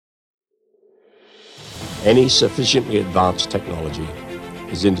Any sufficiently advanced technology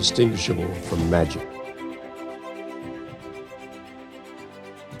is indistinguishable from magic.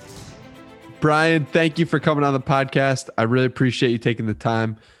 Brian, thank you for coming on the podcast. I really appreciate you taking the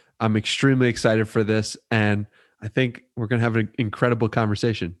time. I'm extremely excited for this, and I think we're going to have an incredible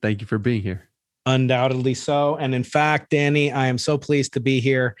conversation. Thank you for being here. Undoubtedly so. And in fact, Danny, I am so pleased to be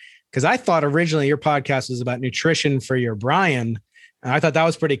here because I thought originally your podcast was about nutrition for your Brian. And I thought that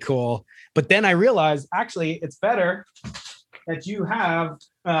was pretty cool. But then I realized actually it's better that you have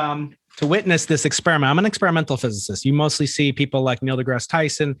to witness this experiment. I'm an experimental physicist. You mostly see people like Neil deGrasse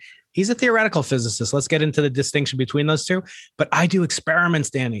Tyson. He's a theoretical physicist. Let's get into the distinction between those two. But I do experiments,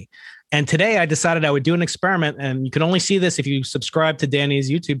 Danny. And today I decided I would do an experiment. And you can only see this if you subscribe to Danny's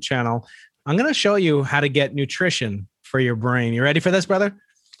YouTube channel. I'm going to show you how to get nutrition for your brain. You ready for this, brother?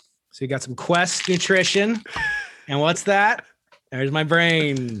 So you got some Quest nutrition. And what's that? There's my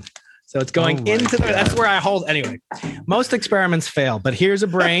brain. So it's going into the, that's where I hold. Anyway, most experiments fail, but here's a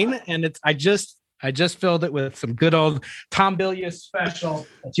brain. And it's, I just filled it with some good old Tom Bilyeu special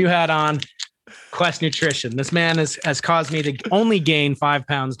that you had on Quest Nutrition. This man has caused me to only gain 5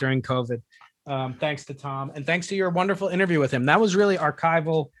 pounds during COVID. Thanks to Tom. And thanks to your wonderful interview with him. That was really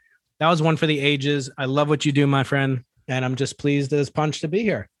archival. That was one for the ages. I love what you do, my friend. And I'm just pleased as punch to be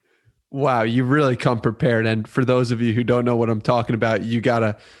here. Wow, you really come prepared. And for those of you who don't know what I'm talking about, you got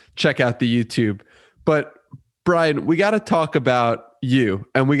to check out the YouTube. But Brian, we got to talk about you,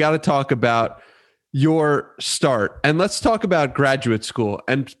 and we got to talk about your start. And let's talk about graduate school.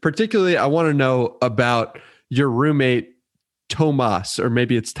 And particularly, I want to know about your roommate, Tomas, or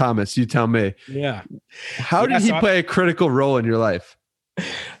maybe it's Thomas. You tell me. Yeah. How did he play a critical role in your life?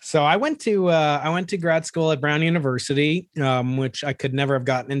 So I went to grad school at Brown University, which I could never have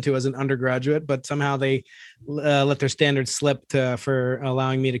gotten into as an undergraduate, but somehow they let their standards slip for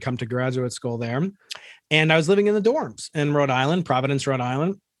allowing me to come to graduate school there. And I was living in the dorms in Rhode Island, Providence, Rhode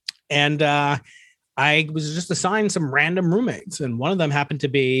Island. And I was just assigned some random roommates. And one of them happened to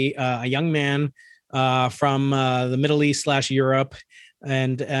be a young man from the Middle East / Europe.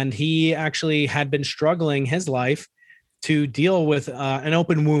 And he actually had been struggling his life to deal with an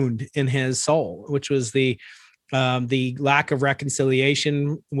open wound in his soul, which was the lack of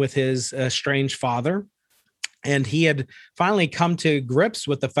reconciliation with his estranged father. And he had finally come to grips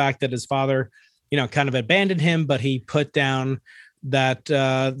with the fact that his father, kind of abandoned him, but he put down that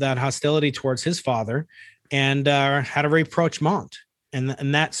hostility towards his father and had a rapprochement.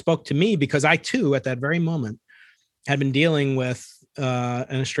 And that spoke to me because I too, at that very moment, had been dealing with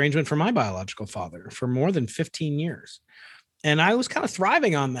an estrangement from my biological father for more than 15 years. And I was kind of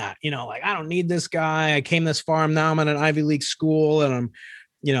thriving on that, like, I don't need this guy. I came this far. Now I'm at an Ivy League school and I'm,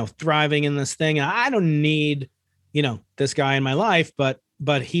 thriving in this thing. I don't need, this guy in my life.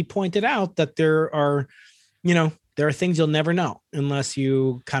 But he pointed out that there are things you'll never know unless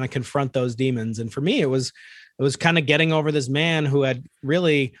you kind of confront those demons. And for me, it was kind of getting over this man who had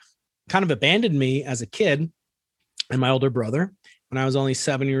really kind of abandoned me as a kid and my older brother when I was only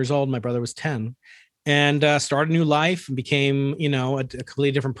 7 years old. My brother was 10. And started a new life and became, a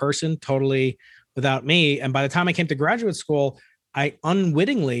completely different person, totally without me. And by the time I came to graduate school, I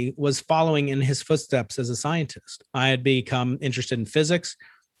unwittingly was following in his footsteps as a scientist. I had become interested in physics,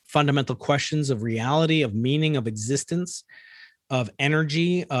 fundamental questions of reality, of meaning, of existence, of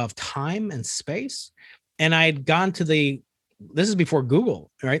energy, of time and space. And I had gone to this is before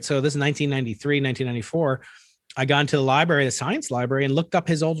Google, right? So this is 1993, 1994. I got into the library, the science library, and looked up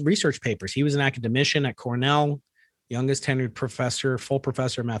his old research papers. He was an academician at Cornell, youngest tenured professor, full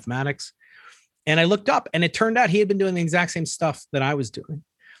professor of mathematics. And I looked up, and it turned out he had been doing the exact same stuff that I was doing.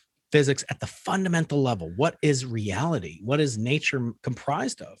 Physics at the fundamental level. What is reality? What is nature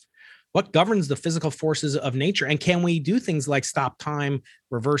comprised of? What governs the physical forces of nature? And can we do things like stop time,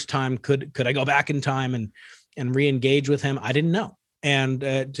 reverse time? Could I go back in time and re-engage with him? I didn't know. And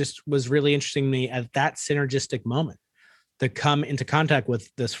it just was really interesting to me at that synergistic moment to come into contact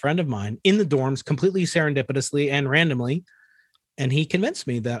with this friend of mine in the dorms, completely serendipitously and randomly. And he convinced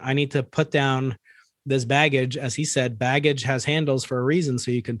me that I need to put down this baggage. As he said, baggage has handles for a reason,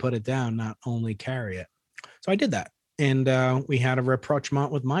 so you can put it down, not only carry it. So I did that. And we had a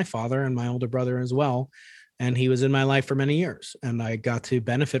rapprochement with my father and my older brother as well. And he was in my life for many years. And I got to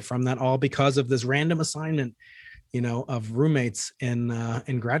benefit from that all because of this random assignment of roommates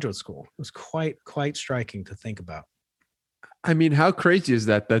in graduate school. It was quite striking to think about. I mean, how crazy is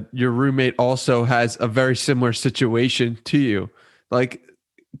that your roommate also has a very similar situation to you? Like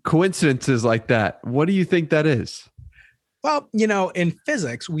coincidences like that. What do you think that is? Well, in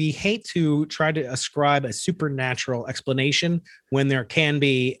physics, we hate to try to ascribe a supernatural explanation when there can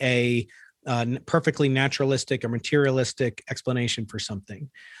be a perfectly naturalistic or materialistic explanation for something.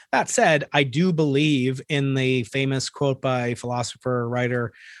 That said, I do believe in the famous quote by philosopher,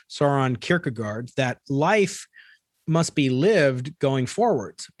 writer Soren Kierkegaard that life must be lived going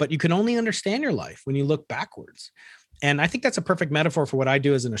forwards, but you can only understand your life when you look backwards. And I think that's a perfect metaphor for what I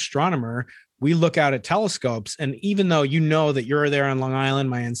do as an astronomer. We look out at telescopes, and even though you know that you're there on Long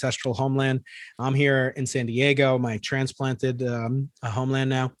Island, my ancestral homeland, I'm here in San Diego, my transplanted homeland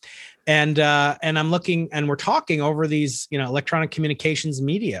now, and I'm looking, and we're talking over these, electronic communications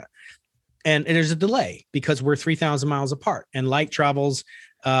media, and there's a delay because we're 3,000 miles apart, and light travels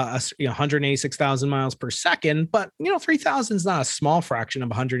 186,000 miles per second, but 3,000 is not a small fraction of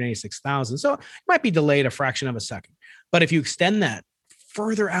 186,000, so it might be delayed a fraction of a second. But if you extend that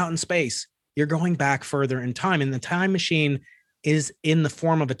further out in space, you're going back further in time, and the time machine is in the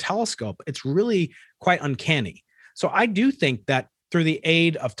form of a telescope. It's really quite uncanny. So I do think that through the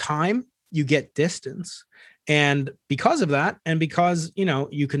aid of time, you get distance. And because of that, and because,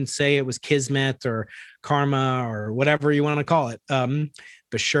 you can say it was kismet or karma or whatever you want to call it,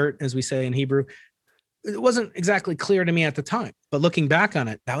 beshert, as we say in Hebrew, it wasn't exactly clear to me at the time. But looking back on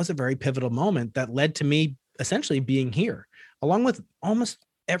it, that was a very pivotal moment that led to me essentially being here, along with almost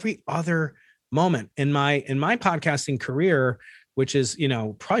every other moment in my podcasting career, which is,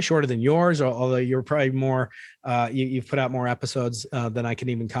 probably shorter than yours, although you're probably more, you've put out more episodes than I can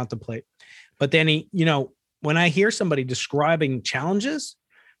even contemplate. But Danny, when I hear somebody describing challenges,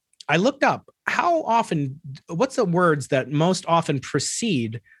 I looked up what's the words that most often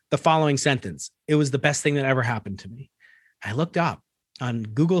precede the following sentence? It was the best thing that ever happened to me. I looked up on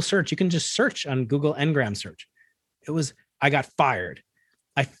Google search. You can just search on Google Ngram search. It was, I got fired,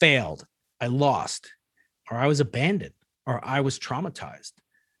 I failed, I lost, or I was abandoned, or I was traumatized.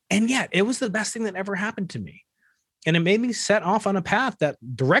 And yet it was the best thing that ever happened to me. And it made me set off on a path that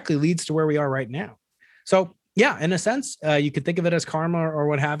directly leads to where we are right now. So yeah, in a sense, you could think of it as karma or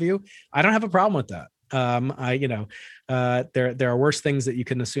what have you. I don't have a problem with that. There are worse things that you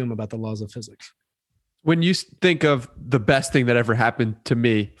can assume about the laws of physics. When you think of the best thing that ever happened to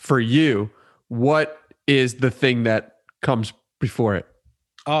me, for you, what is the thing that comes before it?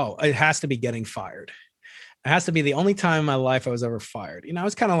 Oh, it has to be getting fired. It has to be the only time in my life I was ever fired. I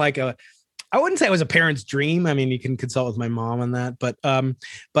was kind of like I wouldn't say it was a parent's dream. I mean, you can consult with my mom on that,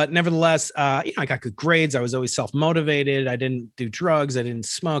 but nevertheless, I got good grades. I was always self-motivated. I didn't do drugs. I didn't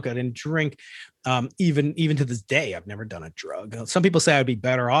smoke. I didn't drink. Even to this day, I've never done a drug. Some people say I'd be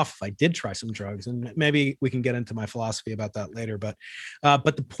better off if I did try some drugs, and maybe we can get into my philosophy about that later. But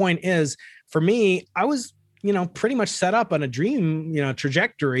the point is, for me, I was, pretty much set up on a dream,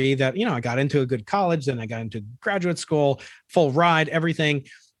 trajectory that, I got into a good college, then I got into graduate school, full ride, everything.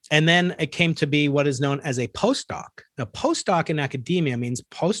 And then it came to be what is known as a postdoc. A postdoc in academia means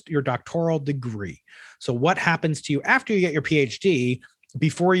post your doctoral degree. So what happens to you after you get your PhD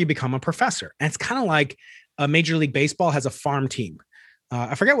before you become a professor? And it's kind of like Major League Baseball has a farm team.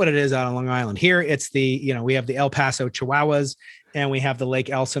 I forget what it is out on Long Island. Here, it's we have the El Paso Chihuahuas, and we have the Lake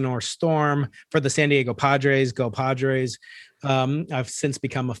Elsinore Storm. For the San Diego Padres, go Padres. I've since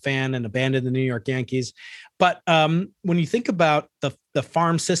become a fan and abandoned the New York Yankees. But when you think about the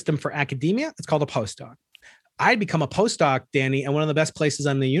farm system for academia, it's called a postdoc. I'd become a postdoc, Danny, and one of the best places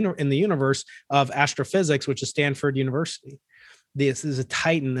in the universe of astrophysics, which is Stanford University. This is a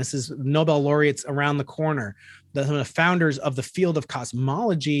titan. This is Nobel laureates around the corner. The founders of the field of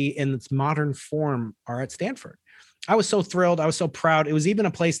cosmology in its modern form are at Stanford. I was so thrilled. I was so proud. It was even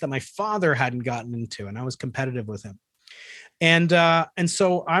a place that my father hadn't gotten into, and I was competitive with him. And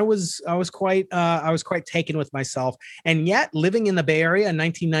so I was quite taken with myself. And yet, living in the Bay Area in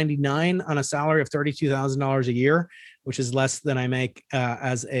 1999 on a salary of $32,000 a year, which is less than I make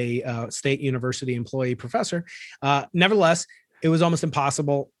as a state university employee professor, nevertheless, it was almost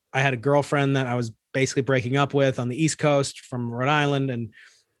impossible. I had a girlfriend that I was basically breaking up with on the East Coast from Rhode Island, and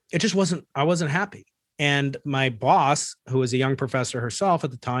it just I wasn't happy. And my boss, who was a young professor herself at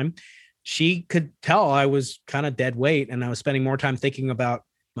the time, she could tell I was kind of dead weight, and I was spending more time thinking about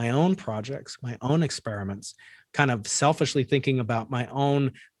my own projects, my own experiments, kind of selfishly thinking about my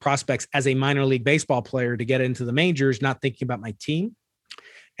own prospects as a minor league baseball player to get into the majors, not thinking about my team.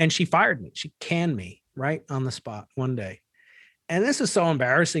 And she fired me. She canned me right on the spot one day. And this is so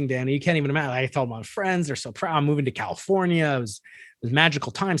embarrassing, Danny. You can't even imagine. I told my friends, they're so proud. I'm moving to California. It was magical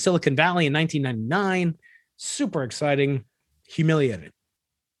time. Silicon Valley in 1999. Super exciting. Humiliated.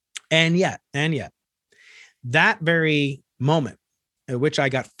 And yet, that very moment at which I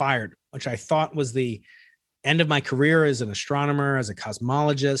got fired, which I thought was the end of my career as an astronomer, as a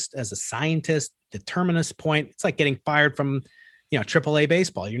cosmologist, as a scientist, determinist point. It's like getting fired from, AAA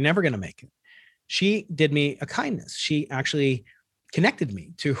baseball. You're never going to make it. she did me a kindness. She actually connected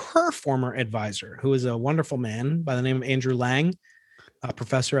me to her former advisor, who is a wonderful man by the name of Andrew Lang, a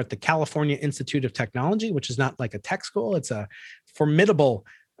professor at the California Institute of Technology, which is not like a tech school. It's a formidable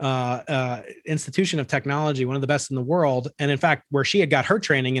institution of technology, one of the best in the world. And in fact, where she had got her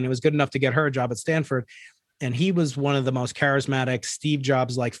training, and it was good enough to get her a job at Stanford. And he was one of the most charismatic Steve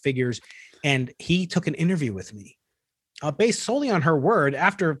Jobs-like figures. And he took an interview with me based solely on her word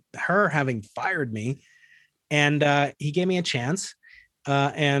after her having fired me. And he gave me a chance.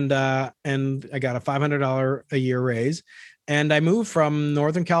 And I got a $500 a year raise. And I moved from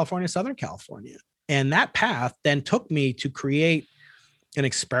Northern California to Southern California. And that path then took me to create an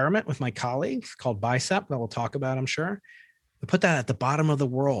experiment with my colleagues called BICEP that we'll talk about, I'm sure. We put that at the bottom of the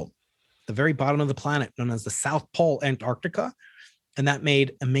world, the very bottom of the planet, known as the South Pole, Antarctica. And that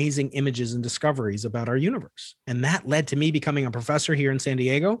made amazing images and discoveries about our universe. And that led to me becoming a professor here in San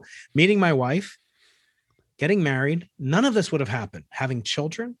Diego, meeting my wife, getting married. None of this would have happened. Having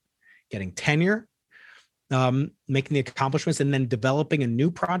children, getting tenure, making the accomplishments, and then developing a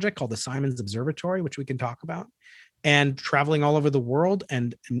new project called the Simons Observatory, which we can talk about, and traveling all over the world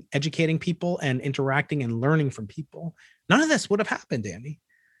and educating people and interacting and learning from people. None of this would have happened, Andy,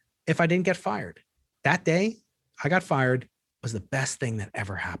 if I didn't get fired. That day I got fired was the best thing that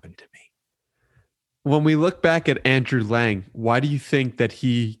ever happened to me. When we look back at Andrew Lang, why do you think that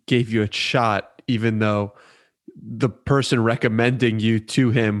he gave you a shot, even though the person recommending you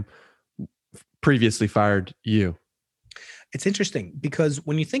to him previously fired you? It's interesting because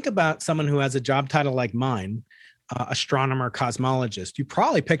when you think about someone who has a job title like mine, astronomer, cosmologist, you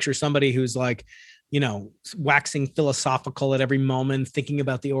probably picture somebody who's like, waxing philosophical at every moment, thinking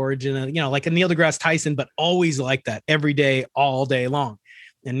about the origin of, like a Neil deGrasse Tyson, but always like that every day, all day long.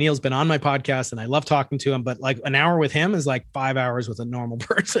 And Neil's been on my podcast and I love talking to him, but like an hour with him is like 5 hours with a normal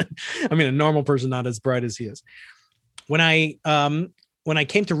person. I mean, a normal person, not as bright as he is. When I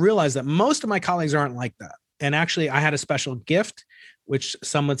came to realize that most of my colleagues aren't like that. And actually I had a special gift, which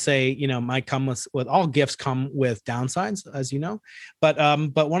some would say, might come with all gifts come with downsides, as you know. But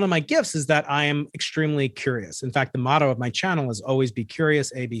one of my gifts is that I am extremely curious. In fact, the motto of my channel is always be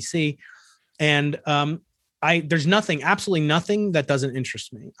curious, ABC. And there's absolutely nothing that doesn't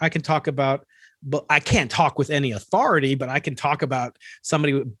interest me. I can talk about, but I can't talk with any authority, but I can talk about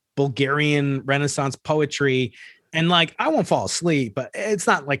somebody with Bulgarian Renaissance poetry. And like, I won't fall asleep, but it's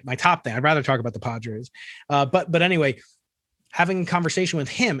not like my top thing. I'd rather talk about the Padres. But anyway, having a conversation with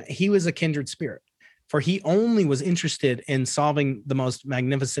him, he was a kindred spirit, for he only was interested in solving the most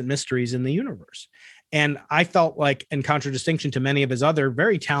magnificent mysteries in the universe. And I felt like, in contradistinction to many of his other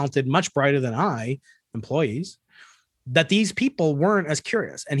very talented, much brighter than I employees, that these people weren't as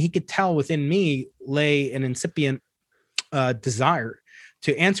curious. And he could tell within me lay an incipient desire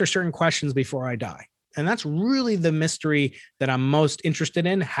to answer certain questions before I die. And that's really the mystery that I'm most interested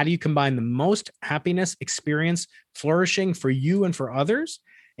in. How do you combine the most happiness, experience, flourishing for you and for others,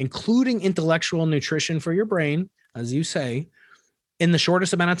 including intellectual nutrition for your brain, as you say, in the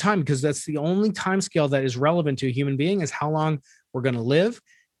shortest amount of time? Because that's the only time scale that is relevant to a human being, is how long we're going to live.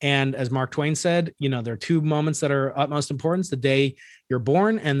 And as Mark Twain said, there are two moments that are utmost importance: the day you're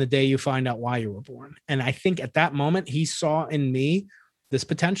born and the day you find out why you were born. And I think at that moment, he saw in me this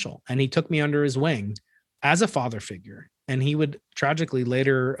potential, and he took me under his wing as a father figure. And he would tragically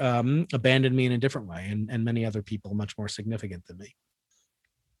later abandon me in a different way, and many other people much more significant than me.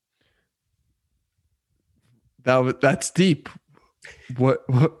 That's deep. What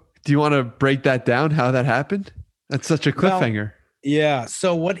do you want to break that down? How that happened? That's such a cliffhanger. Well, yeah.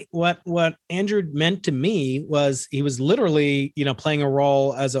 So what Andrew meant to me was, he was literally, playing a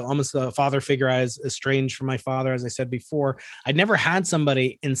role as almost a father figure. I was estranged from my father, as I said before. I'd never had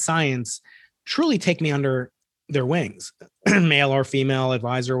somebody in science truly take me under their wings, male or female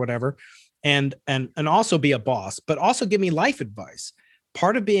advisor, whatever, and also be a boss, but also give me life advice.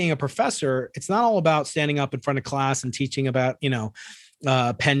 Part of being a professor, it's not all about standing up in front of class and teaching about,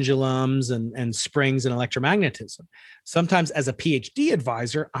 pendulums and springs and electromagnetism. Sometimes as a PhD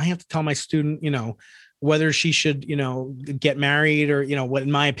advisor, I have to tell my student, whether she should, get married or, what,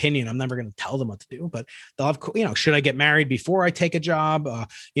 in my opinion, I'm never going to tell them what to do, but they'll have, should I get married before I take a job?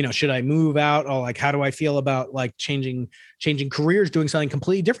 Should I move out? Or like, how do I feel about like changing careers, doing something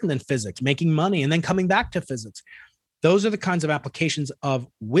completely different than physics, making money, and then coming back to physics? Those are the kinds of applications of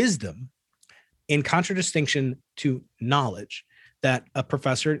wisdom, in contradistinction to knowledge, that a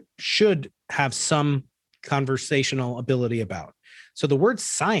professor should have some conversational ability about. So the word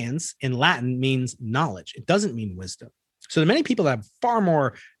science in Latin means knowledge. It doesn't mean wisdom. So there are many people that have far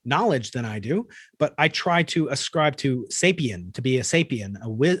more knowledge than I do, but I try to ascribe to sapien, to be a sapien,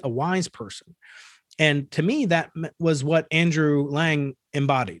 a wise person. And to me, that was what Andrew Lang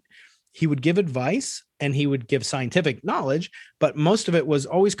embodied. He would give advice and he would give scientific knowledge, but most of it was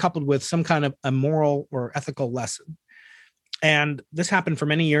always coupled with some kind of a moral or ethical lesson. And this happened for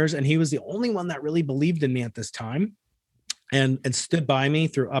many years. And he was the only one that really believed in me at this time and stood by me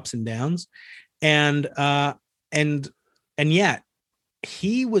through ups and downs. And yet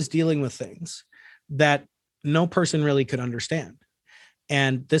he was dealing with things that no person really could understand.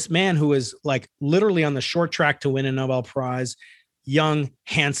 And this man who is like literally on the short track to win a Nobel Prize, young,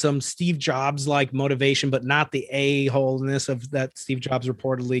 handsome, Steve Jobs like motivation, but not the a-holeness of that Steve Jobs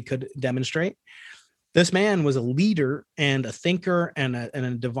reportedly could demonstrate. This man was a leader and a thinker and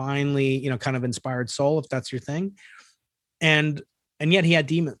a divinely, kind of inspired soul, if that's your thing. And yet he had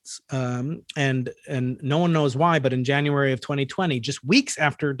demons. And no one knows why, but in January of 2020, just weeks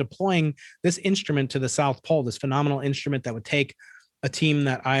after deploying this instrument to the South Pole, this phenomenal instrument that would take a team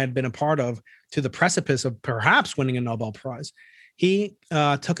that I had been a part of to the precipice of perhaps winning a Nobel Prize, he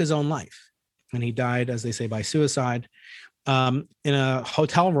took his own life. And he died, as they say, by suicide in a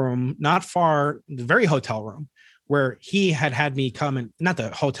hotel room, not far, the very hotel room where he had me come in, not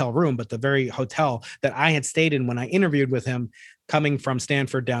the hotel room, but the very hotel that I had stayed in when I interviewed with him, coming from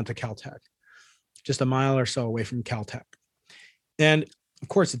Stanford down to Caltech, just a mile or so away from Caltech. And of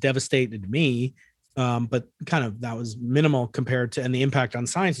course, it devastated me. But kind of that was minimal compared to, and the impact on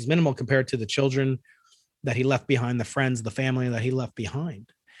science was minimal compared to the children that he left behind, the friends, the family that he left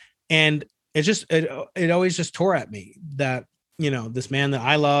behind. And it always just tore at me that, this man that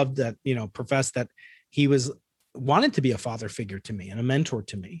I loved, that, professed that he wanted to be a father figure to me and a mentor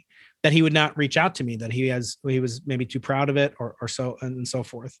to me, that he would not reach out to me, that he was maybe too proud of it or so, and so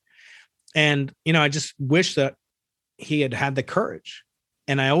forth. And, I just wish that he had the courage.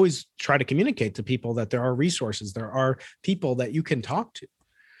 And I always try to communicate to people that there are resources, there are people that you can talk to.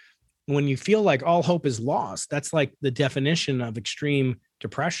 When you feel like all hope is lost, that's like the definition of extreme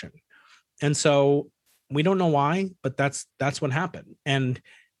depression. And so we don't know why, but that's what happened. And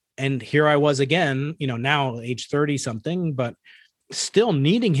here I was again, now age 30 something, but still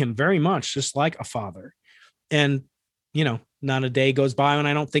needing him very much, just like a father. And, not a day goes by when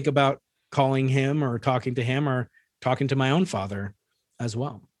I don't think about calling him or talking to him or talking to my own father as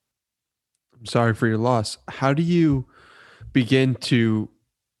well. I'm sorry for your loss. How do you begin to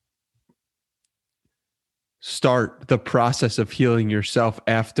start the process of healing yourself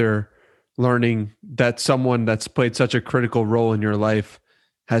after learning that someone that's played such a critical role in your life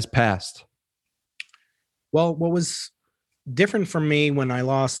has passed? Well, what was different for me when I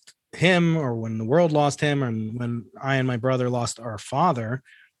lost him, or when the world lost him, and when I and my brother lost our father,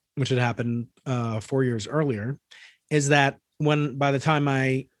 which had happened 4 years earlier, is that by the time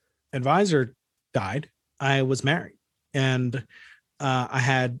my advisor died, I was married, and I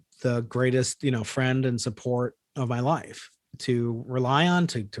had the greatest, friend and support of my life to rely on,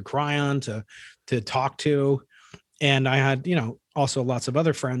 to cry on, to talk to. And I had, also lots of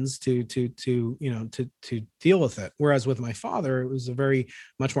other friends to deal with it. Whereas with my father, it was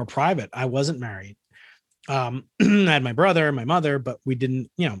much more private. I wasn't married. I had my brother, my mother, but we didn't,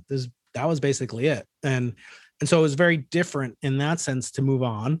 that was basically it. And so it was very different in that sense to move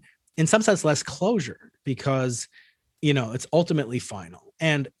on, in some sense, less closure, because, it's ultimately final.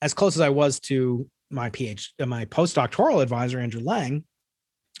 And as close as I was to my postdoctoral advisor, Andrew Lang,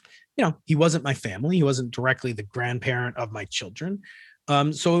 he wasn't my family. He wasn't directly the grandparent of my children.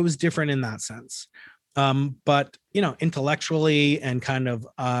 So it was different in that sense. But, intellectually and kind of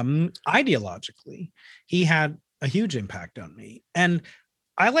ideologically, he had a huge impact on me. And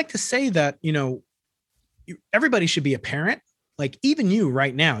I like to say that, everybody should be a parent. Like even you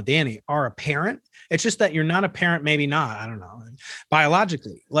right now, Danny, are a parent. It's just that you're not a parent, maybe not, I don't know,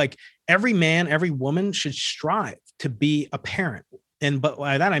 biologically. Like every man, every woman should strive to be a parent. But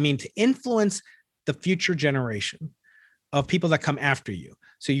by that, I mean to influence the future generation of people that come after you.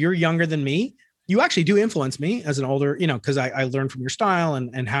 So you're younger than me. You actually do influence me as an older, because I learned from your style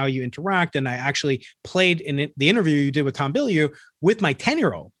and how you interact. And I actually played in the interview you did with Tom Bilyeu with my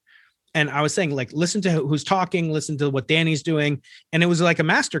 10-year-old. And I was saying, like, listen to who's talking, listen to what Danny's doing. And it was like a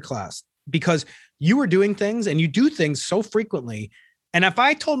masterclass, because you were doing things and you do things so frequently. And if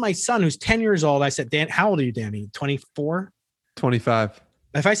I told my son, who's 10 years old, I said, Dan, how old are you, Danny? 24? 25.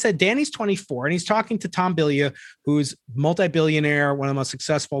 If I said Danny's 24 and he's talking to Tom Bilyeu, who's multi-billionaire, one of the most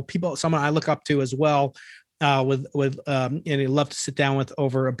successful people, someone I look up to as well, and he'd love to sit down with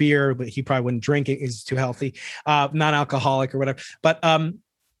over a beer, but he probably wouldn't drink it. He's too healthy, non-alcoholic or whatever. But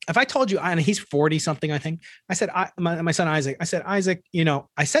if I told you, and he's 40 something, I think, I said, my son Isaac, I said, Isaac,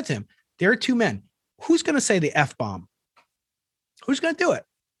 I said to him, there are two men. Who's going to say the F bomb? Who's going to do it?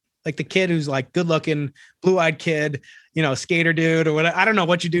 Like the kid who's like good looking, blue eyed kid, skater dude or whatever. I don't know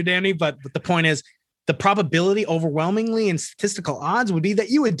what you do, Danny, but the point is the probability overwhelmingly and statistical odds would be that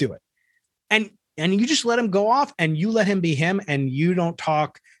you would do it. And you just let him go off and you let him be him and you don't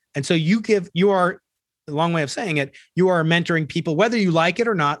talk. And so you are, a long way of saying it, you are mentoring people, whether you like it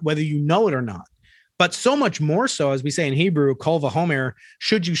or not, whether you know it or not. But so much more so, as we say in Hebrew, kol vahomer,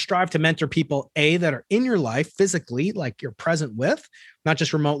 should you strive to mentor people, that are in your life physically, like you're present with, not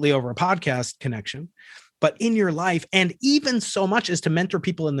just remotely over a podcast connection, but in your life. And even so much as to mentor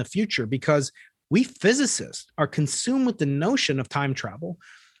people in the future, because we physicists are consumed with the notion of time travel.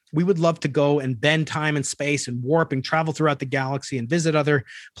 We would love to go and bend time and space and warp and travel throughout the galaxy and visit other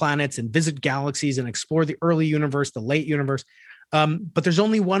planets and visit galaxies and explore the early universe, the late universe. But there's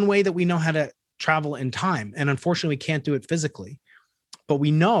only one way that we know how to travel in time. And unfortunately, we can't do it physically. But we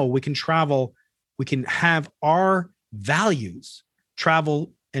know we can travel, we can have our values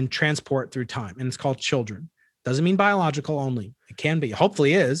travel and transport through time. And it's called children. Doesn't mean biological only. It can be,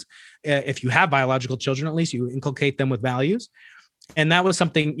 hopefully is. If you have biological children, at least you inculcate them with values. And that was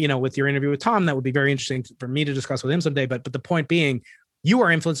something, with your interview with Tom, that would be very interesting for me to discuss with him someday. But the point being, you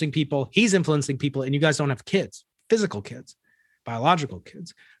are influencing people, he's influencing people, and you guys don't have kids, physical kids, biological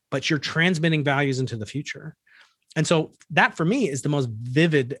kids, but you're transmitting values into the future. And so that for me is the most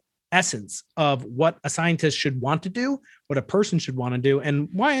vivid essence of what a scientist should want to do, what a person should want to do, and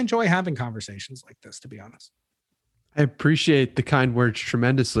why I enjoy having conversations like this, to be honest. I appreciate the kind words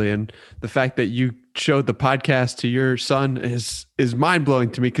tremendously. And the fact that you showed the podcast to your son is mind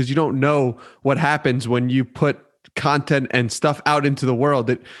blowing to me, because you don't know what happens when you put content and stuff out into the world.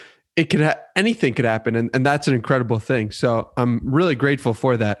 It could anything could happen. And that's an incredible thing. So I'm really grateful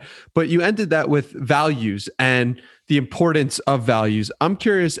for that. But you ended that with values and the importance of values. I'm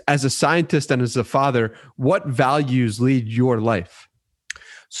curious, as a scientist and as a father, what values lead your life?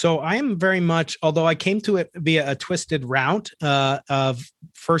 So I am very much, although I came to it via a twisted route of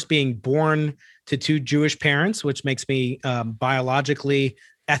first being born to two Jewish parents, which makes me biologically,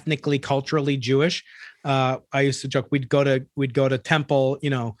 ethnically, culturally Jewish. I used to joke we'd go to temple,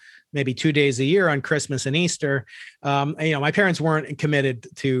 maybe 2 days a year on Christmas and Easter. My parents weren't committed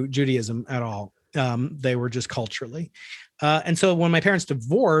to Judaism at all. They were just culturally. And so when my parents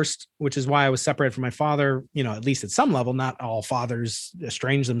divorced, which is why I was separated from my father, at least at some level, not all fathers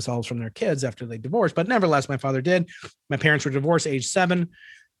estrange themselves from their kids after they divorced, but nevertheless, my father did. My parents were divorced age 7.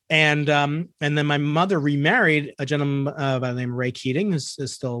 And then my mother remarried a gentleman by the name of Ray Keating, who's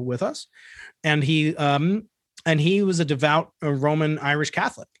is still with us. And he was a devout Roman Irish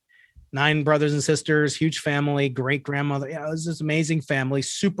Catholic. 9 brothers and sisters, huge family, great grandmother. Yeah, it was this amazing family,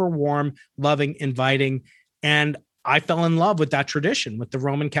 super warm, loving, inviting. And I fell in love with that tradition, with the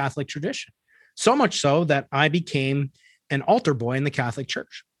Roman Catholic tradition. So much so that I became an altar boy in the Catholic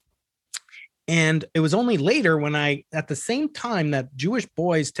Church. And it was only later when at the same time that Jewish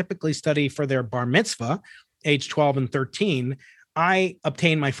boys typically study for their bar mitzvah, age 12 and 13, I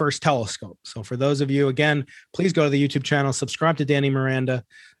obtained my first telescope. So for those of you, again, please go to the YouTube channel, subscribe to Danny Miranda.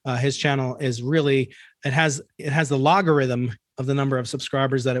 His channel is really, it has the logarithm of the number of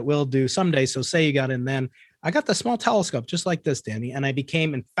subscribers that it will do someday. So say you got in then. I got the small telescope just like this, Danny, and I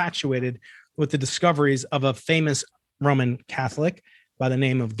became infatuated with the discoveries of a famous Roman Catholic by the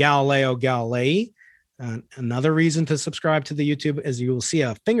name of Galileo Galilei. Another reason to subscribe to the YouTube is you will see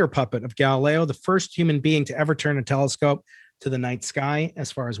a finger puppet of Galileo, the first human being to ever turn a telescope to the night sky,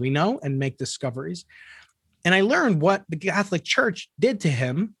 as far as we know, and make discoveries. And I learned what the Catholic Church did to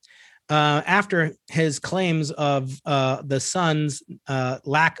him after his claims of the sun's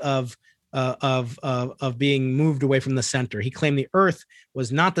lack of being moved away from the center. He claimed the earth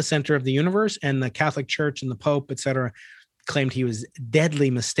was not the center of the universe, and the Catholic Church and the Pope, etc., claimed he was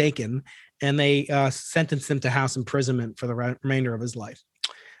deadly mistaken, and they sentenced him to house imprisonment for the remainder of his life.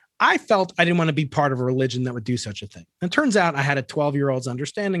 I felt I didn't want to be part of a religion that would do such a thing. And it turns out I had a 12-year-old's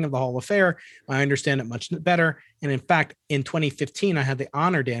understanding of the whole affair. I understand it much better. And in fact, in 2015, I had the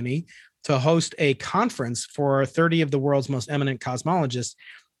honor, Danny, to host a conference for 30 of the world's most eminent cosmologists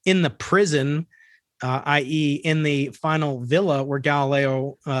in the prison, i.e. in the final villa where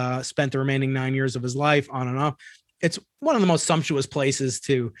Galileo spent the remaining 9 years of his life on and off. It's one of the most sumptuous places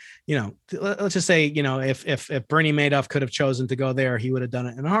to, let's just say, if Bernie Madoff could have chosen to go there, he would have done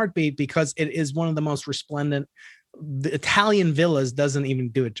it in a heartbeat, because it is one of the most resplendent. The Italian villas doesn't even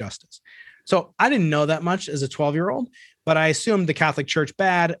do it justice. So I didn't know that much as a 12-year-old, but I assumed the Catholic Church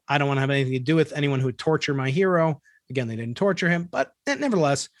bad. I don't want to have anything to do with anyone who would torture my hero, Again, they didn't torture him, but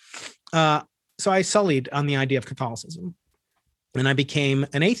nevertheless, so I sullied on the idea of Catholicism, and I became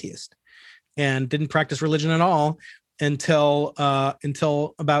an atheist and didn't practice religion at all until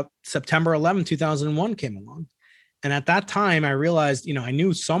about September 11, 2001 came along. And at that time, I realized, I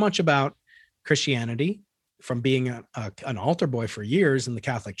knew so much about Christianity from being an altar boy for years in the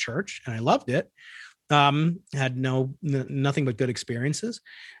Catholic Church, and I loved it. Had nothing but good experiences.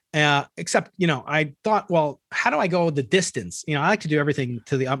 Except, I thought, well, how do I go the distance? I like to do everything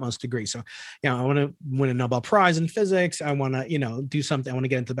to the utmost degree. So, I want to win a Nobel Prize in physics. I want to, do something. I want to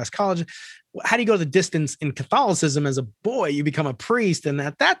get into the best college. How do you go the distance in Catholicism? As a boy, you become a priest. And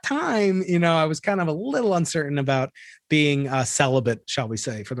at that time, I was kind of a little uncertain about being celibate, shall we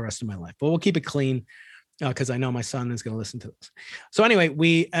say, for the rest of my life. But we'll keep it clean because I know my son is going to listen to this. So anyway,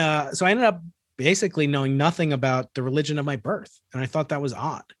 so I ended up basically knowing nothing about the religion of my birth. And I thought that was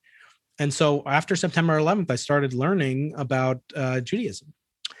odd. And so after September 11th, I started learning about Judaism,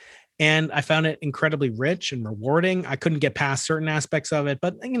 and I found it incredibly rich and rewarding. I couldn't get past certain aspects of it,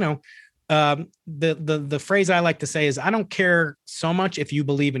 but the phrase I like to say is, I don't care so much if you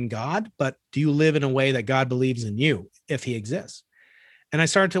believe in God, but do you live in a way that God believes in you, if he exists? And I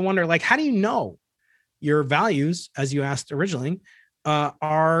started to wonder, like, how do you know your values, as you asked originally,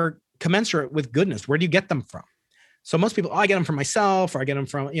 are commensurate with goodness? Where do you get them from? So most people, I get them from myself, or I get them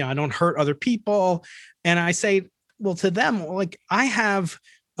from, I don't hurt other people. And I say, well, to them, like, I have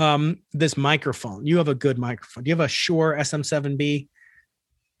this microphone. You have a good microphone. Do you have a Shure SM7B?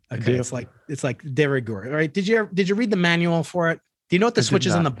 Okay, it's like de rigueur, right? Did you read the manual for it? Do you know what the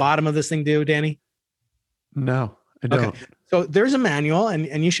switches on the bottom of this thing do, Danny? No, I don't. Okay. So there's a manual,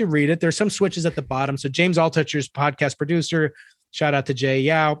 and you should read it. There's some switches at the bottom. So James Altucher's podcast producer, shout out to Jay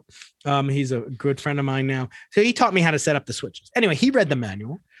Yao. He's a good friend of mine now. So he taught me how to set up the switches. Anyway, he read the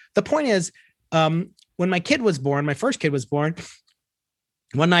manual. The point is, when my kid was born, my first kid was born,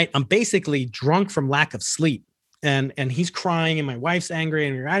 one night I'm basically drunk from lack of sleep, and he's crying, and my wife's angry,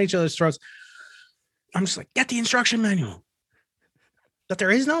 and we're at each other's throats. I'm just like, get the instruction manual. But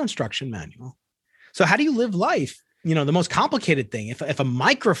there is no instruction manual. So how do you live life? The most complicated thing, if a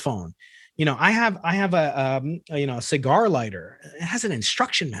microphone, I have a cigar lighter. It has an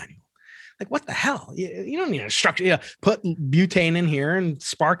instruction manual. Like, what the hell? You don't need an instruction. Put butane in here and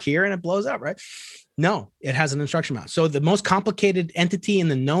spark here, and it blows up, right? No, it has an instruction manual. So the most complicated entity in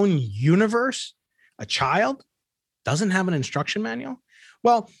the known universe, a child, doesn't have an instruction manual.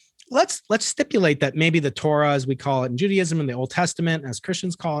 Well, let's stipulate that maybe the Torah, as we call it in Judaism, and the Old Testament, as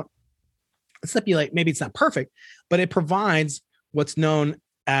Christians call it, let's stipulate maybe it's not perfect, but it provides what's known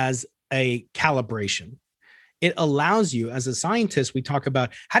as a calibration. It allows you, as a scientist, we talk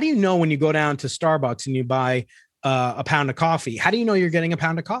about, how do you know when you go down to Starbucks and you buy a pound of coffee? How do you know you're getting a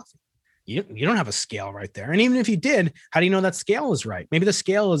pound of coffee? You don't have a scale right there. And even if you did, how do you know that scale is right? Maybe the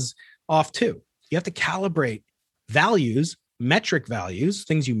scale is off too. You have to calibrate values, metric values,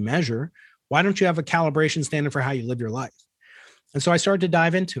 things you measure. Why don't you have a calibration standard for how you live your life? And so I started to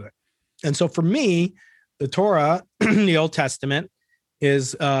dive into it. And so for me, the Torah, the Old Testament,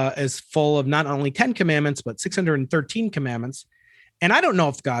 is full of not only 10 commandments, but 613 commandments. And I don't know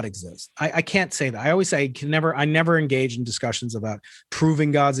if God exists. I can't say that. I always say I never engage in discussions about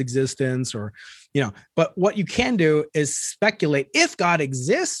proving God's existence but what you can do is speculate if God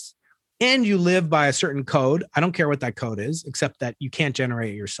exists and you live by a certain code. I don't care what that code is, except that you can't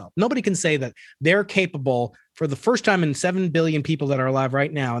generate it yourself. Nobody can say that they're capable, for the first time in 7 billion people that are alive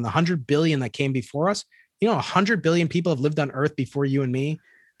right now, and the 100 billion that came before us. 100 billion people have lived on Earth before you and me,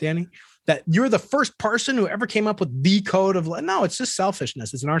 Danny, that you're the first person who ever came up with the code of life. No, it's just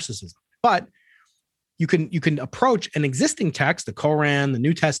selfishness. It's narcissism. But you can approach an existing text, the Quran, the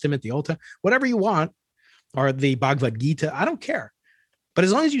New Testament, the Old Testament, whatever you want, or the Bhagavad Gita. I don't care. But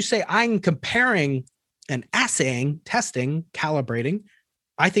as long as you say, I'm comparing and assaying, testing, calibrating,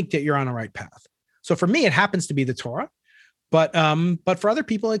 I think that you're on the right path. So for me, it happens to be the Torah, but for other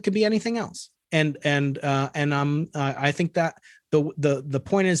people, it could be anything else. And I think that the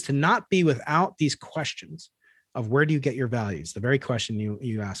point is to not be without these questions of where do you get your values? The very question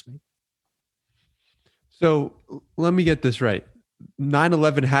you asked me. So let me get this right.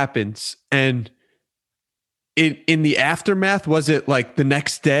 9/11 happens, and in the aftermath, was it like the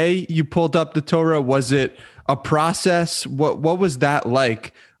next day you pulled up the Torah? Was it a process? What was that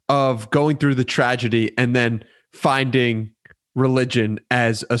like, of going through the tragedy and then finding religion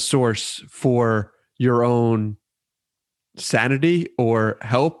as a source for your own sanity or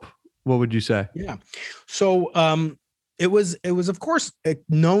help? What would you say? Yeah. So it was of course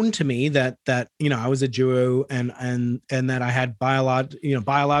known to me that I was a Jew and that I had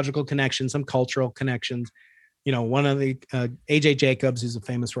biological connections, some cultural connections One of the AJ Jacobs, who's a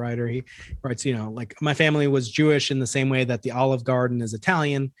famous writer, he writes, like my family was Jewish in the same way that the Olive Garden is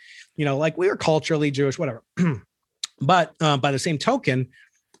Italian, like we were culturally Jewish, whatever. But by the same token,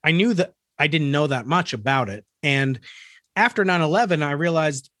 I knew that I didn't know that much about it. And after 9/11, I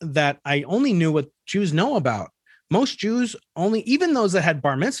realized that I only knew what Jews know about. Most Jews even those that had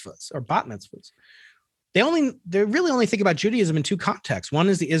bar mitzvahs or bat mitzvahs, they really only think about Judaism in two contexts. One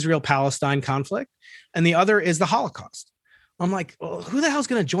is the Israel-Palestine conflict, and the other is the Holocaust. I'm like, well, who the hell's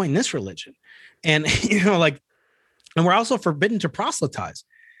going to join this religion? And, and we're also forbidden to proselytize.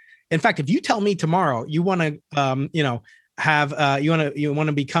 In fact, if you tell me tomorrow you want to, you want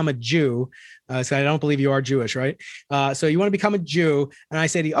to become a Jew, so I don't believe you are Jewish, right? So you want to become a Jew, and I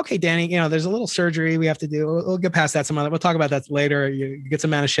say to you, okay, Danny, there's a little surgery we have to do. We'll get past that we'll talk about that later. You get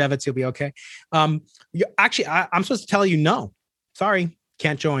some Manischewitz, you'll be okay. I'm supposed to tell you no. Sorry,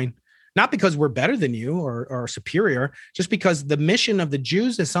 can't join. Not because we're better than you or superior, just because the mission of the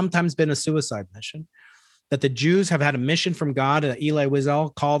Jews has sometimes been a suicide mission. That the Jews have had a mission from God, Eli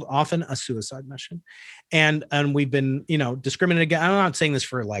Wiesel called often a suicide mission. And we've been, discriminated against. I'm not saying this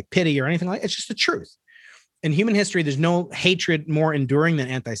for like pity or anything like that. It's just the truth. In human history, there's no hatred more enduring than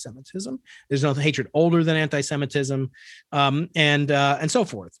anti-Semitism. There's no hatred older than anti-Semitism, and so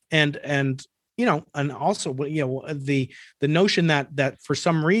forth. And also, the notion that for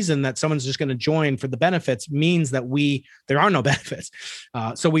some reason that someone's just going to join for the benefits means that there are no benefits.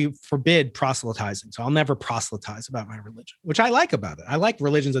 So we forbid proselytizing. So I'll never proselytize about my religion, which I like about it. I like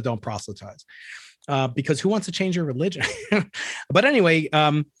religions that don't proselytize, because who wants to change your religion? But anyway,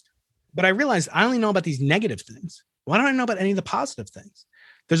 but I realized I only know about these negative things. Why don't I know about any of the positive things?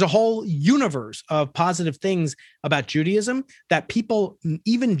 There's a whole universe of positive things about Judaism that people,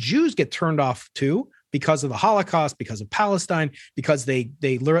 even Jews, get turned off to because of the Holocaust, because of Palestine, because they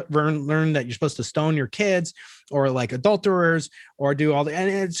learn that you're supposed to stone your kids or like adulterers or do all and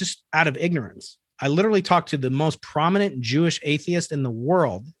it's just out of ignorance. I literally talked to the most prominent Jewish atheist in the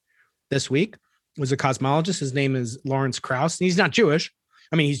world this week. It was a cosmologist. His name is Lawrence Krauss. He's not Jewish.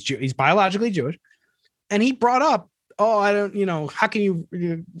 I mean, he's biologically Jewish. And he brought up, I don't, how can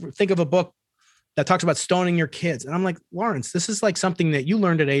you think of a book that talks about stoning your kids? And I'm like, Lawrence, this is like something that you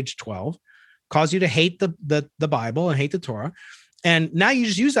learned at age 12, caused you to hate the Bible and hate the Torah. And now you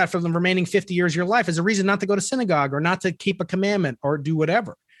just use that for the remaining 50 years of your life as a reason not to go to synagogue or not to keep a commandment or do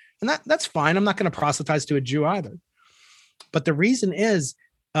whatever. And that's fine. I'm not going to proselytize to a Jew either. But the reason is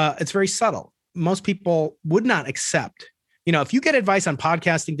it's very subtle. Most people would not accept, if you get advice on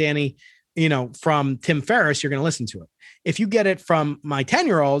podcasting, Danny, from Tim Ferriss, you're going to listen to it. If you get it from my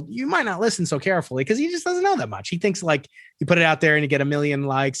 10-year-old, you might not listen so carefully because he just doesn't know that much. He thinks like you put it out there and you get 1 million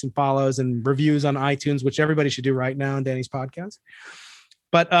likes and follows and reviews on iTunes, which everybody should do right now on Danny's podcast.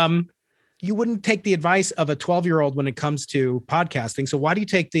 But you wouldn't take the advice of a 12-year-old when it comes to podcasting. So why do you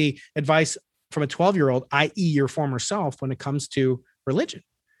take the advice from a 12-year-old, i.e. your former self, when it comes to religion?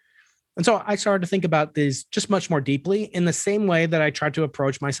 And so I started to think about these just much more deeply in the same way that I tried to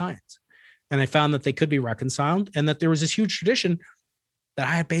approach my science. And I found that they could be reconciled and that there was this huge tradition that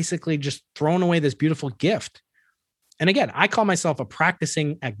I had basically just thrown away this beautiful gift. And again, I call myself a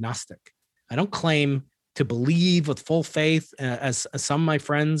practicing agnostic. I don't claim to believe with full faith as some of my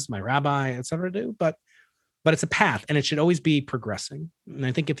friends, my rabbi, et cetera, do, but it's a path and it should always be progressing. And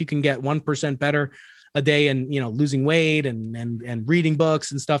I think if you can get 1% better a day and, losing weight and reading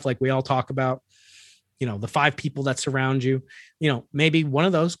books and stuff like we all talk about, the 5 people that surround you, maybe one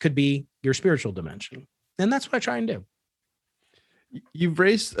of those could be your spiritual dimension. And that's what I try and do. You've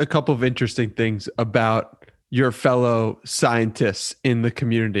raised a couple of interesting things about your fellow scientists in the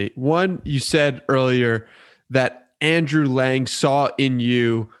community. One, you said earlier that Andrew Lang saw in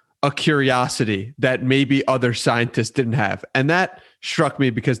you a curiosity that maybe other scientists didn't have. And that struck me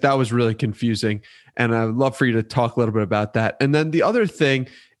because that was really confusing. And I'd love for you to talk a little bit about that. And then the other thing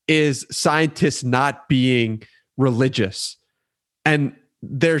is scientists not being religious. And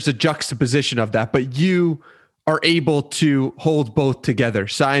there's a juxtaposition of that, but you are able to hold both together,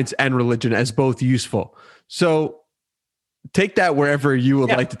 science and religion, as both useful. So take that wherever you would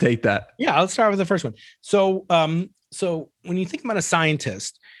like to take that. Yeah, let's start with the first one. So when you think about a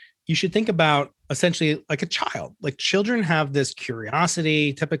scientist, you should think about essentially like a child. Like children have this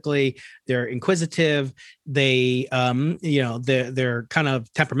curiosity. Typically, they're inquisitive. They, they're kind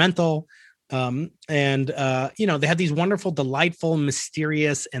of temperamental, and they have these wonderful, delightful,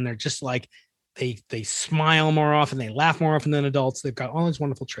 mysterious, and they're just like they smile more often, they laugh more often than adults. They've got all these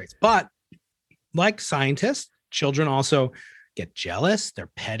wonderful traits. But like scientists, children also get jealous, they're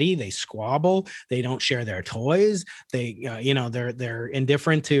petty, they squabble, they don't share their toys, they're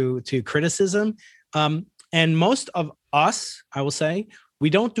indifferent to criticism. And most of us, I will say, we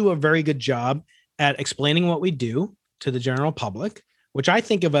don't do a very good job at explaining what we do to the general public, which I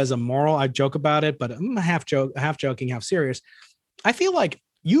think of as a moral. I joke about it, but I'm half joking, half serious. I feel like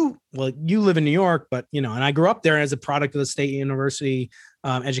you live in New York, but and I grew up there as a product of the state university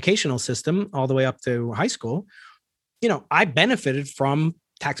educational system all the way up to high school. I benefited from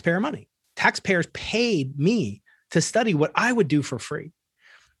taxpayer money. Taxpayers paid me to study what I would do for free.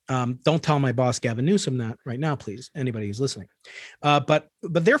 Don't tell my boss, Gavin Newsom, that right now, please, anybody who's listening. But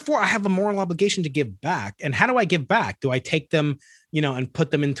therefore, I have a moral obligation to give back. And how do I give back? Do I take them, and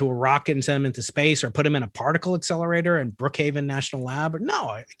put them into a rocket and send them into space, or put them in a particle accelerator in Brookhaven National Lab? Or no,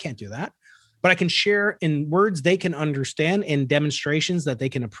 I can't do that. But I can share in words they can understand, in demonstrations that they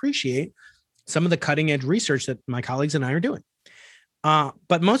can appreciate, some of the cutting edge research that my colleagues and I are doing.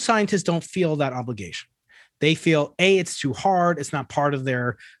 But most scientists don't feel that obligation. They feel, it's too hard. It's not part of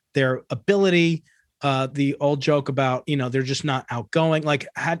their ability. The old joke about, they're just not outgoing. Like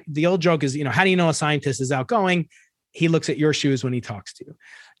the old joke is, how do you know a scientist is outgoing? He looks at your shoes when he talks to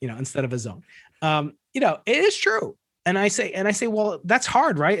you, instead of his own. It is true. And I say, well, that's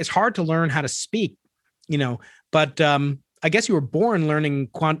hard, right? It's hard to learn how to speak, but I guess you were born learning,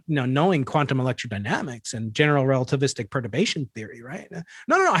 knowing quantum electrodynamics and general relativistic perturbation theory, right?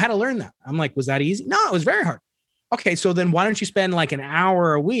 No, I had to learn that. I'm like, was that easy? No, it was very hard. Okay, so then why don't you spend like an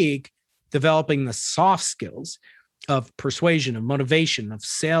hour a week developing the soft skills of persuasion, of motivation, of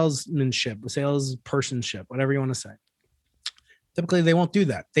salesmanship, salespersonship, whatever you want to say. Typically, they won't do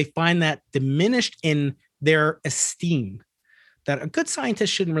that. They find that diminished in their esteem, that a good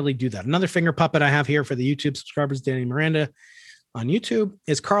scientist shouldn't really do that. Another finger puppet I have here for the YouTube subscribers, Danny Miranda on YouTube,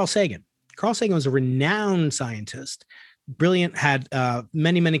 is Carl Sagan. Carl Sagan was a renowned scientist, brilliant, had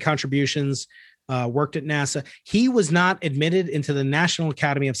many contributions, worked at NASA. He was not admitted into the National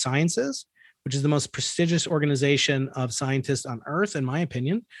Academy of Sciences, which is the most prestigious organization of scientists on Earth, in my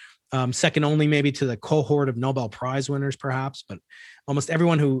opinion. Second only maybe to the cohort of Nobel Prize winners, perhaps, but almost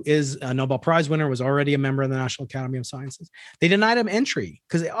everyone who is a Nobel Prize winner was already a member of the National Academy of Sciences. They denied him entry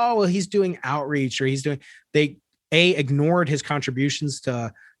because, he's doing outreach, or they ignored his contributions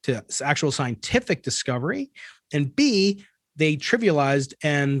to actual scientific discovery, and B, they trivialized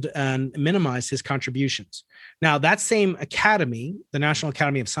and minimized his contributions. Now, that same academy, the National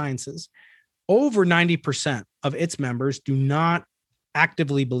Academy of Sciences, over 90% of its members do not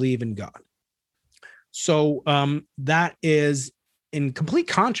actively believe in God. So that is in complete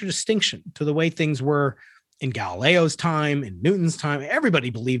contradistinction to the way things were in Galileo's time, in Newton's time. Everybody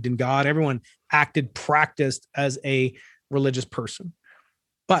believed in God. Everyone practiced as a religious person.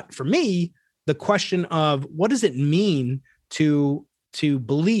 But for me, the question of what does it mean to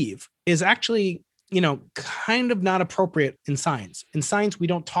believe is actually, kind of not appropriate in science. In science, we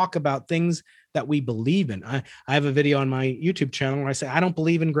don't talk about things that we believe in. I have a video on my YouTube channel where I say, I don't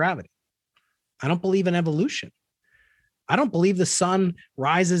believe in gravity. I don't believe in evolution. I don't believe the sun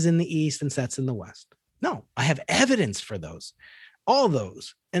rises in the east and sets in the west. No, I have evidence for those, all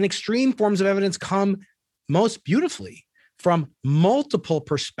those. And extreme forms of evidence come most beautifully from multiple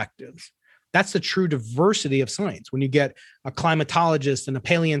perspectives. That's the true diversity of science. When you get a climatologist and a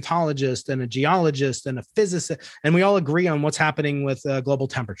paleontologist and a geologist and a physicist, and we all agree on what's happening with global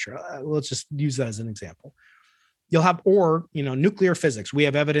temperature. Let's just use that as an example. You'll have, nuclear physics. We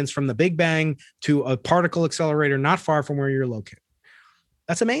have evidence from the Big Bang to a particle accelerator not far from where you're located.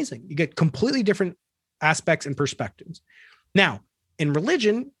 That's amazing. You get completely different aspects and perspectives. Now, in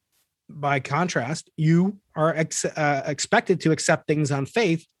religion, by contrast, you are expected to accept things on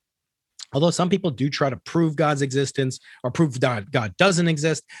faith. Although some people do try to prove God's existence or prove that God doesn't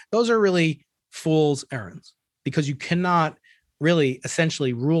exist, those are really fool's errands, because you cannot really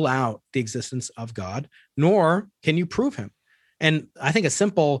essentially rule out the existence of God, nor can you prove him. And I think it's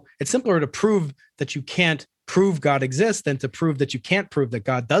simpler to prove that you can't prove God exists than to prove that you can't prove that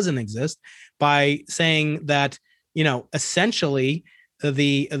God doesn't exist by saying that, essentially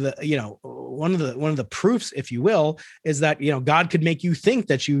one of the proofs, if you will, is that, God could make you think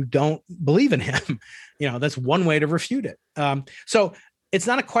that you don't believe in him. That's one way to refute it. So it's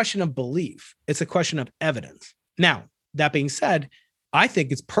not a question of belief. It's a question of evidence. Now, that being said, I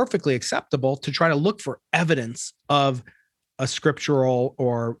think it's perfectly acceptable to try to look for evidence of a scriptural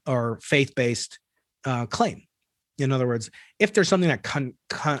or faith-based claim. In other words, if there's something that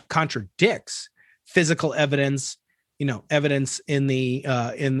contradicts physical evidence, evidence in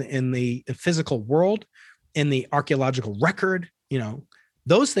the physical world, in the archaeological record,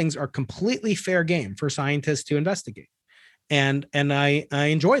 those things are completely fair game for scientists to investigate. And I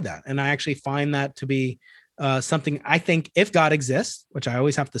enjoy that. And I actually find that to be something. I think if God exists, which I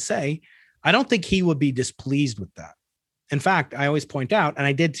always have to say, I don't think he would be displeased with that. In fact, I always point out, and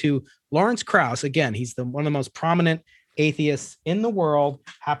I did to Lawrence Krauss, again, he's one of the most prominent atheists in the world,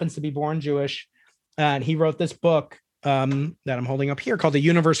 happens to be born Jewish. And he wrote this book that I'm holding up here called The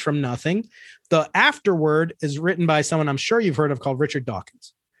Universe from Nothing. The afterword is written by someone I'm sure you've heard of called Richard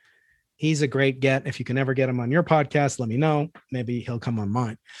Dawkins. He's a great get. If you can ever get him on your podcast, let me know. Maybe he'll come on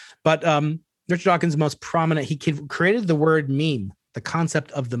mine. But Richard Dawkins is most prominent. He created the word meme, the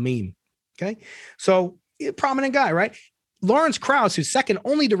concept of the meme. Okay. So prominent guy, right? Lawrence Krauss, who's second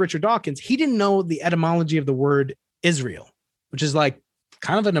only to Richard Dawkins, he didn't know the etymology of the word Israel, which is like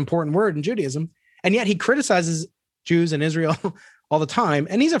kind of an important word in Judaism. And yet he criticizes Jews and Israel all the time.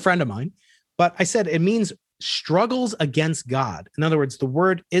 And he's a friend of mine. But I said it means struggles against God. In other words, the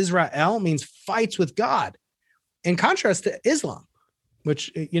word Israel means fights with God, in contrast to Islam,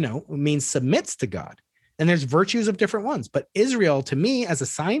 which, means submits to God. And there's virtues of different ones. But Israel, to me, as a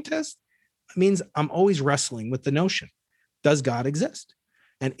scientist, means I'm always wrestling with the notion. Does God exist?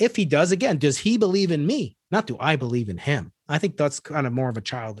 And if he does, again, does he believe in me? Not do I believe in him? I think that's kind of more of a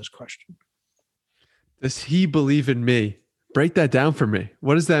childish question. Does he believe in me? Break that down for me.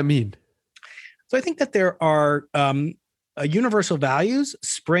 What does that mean? So I think that there are universal values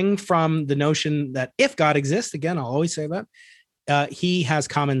spring from the notion that if God exists, again, I'll always say that, he has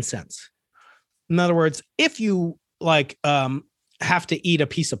common sense. In other words, if you have to eat a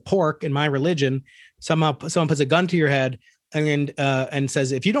piece of pork in my religion, someone puts a gun to your head and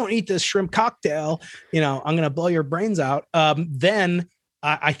says, if you don't eat this shrimp cocktail, I'm going to blow your brains out. Then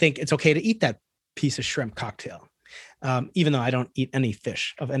I think it's okay to eat that piece of shrimp cocktail. Even though I don't eat any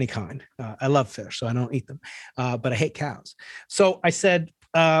fish of any kind. I love fish, so I don't eat them, but I hate cows. So I said,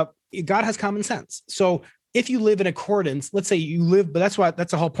 God has common sense. So if you live in accordance, let's say you live, but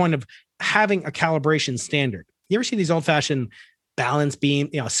that's the whole point of having a calibration standard. You ever see these old fashioned balance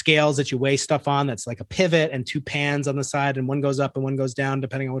beam, scales that you weigh stuff on? That's like a pivot and two pans on the side, and one goes up and one goes down,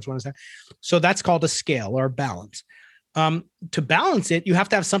 depending on which one is that. So that's called a scale or balance. To balance it, you have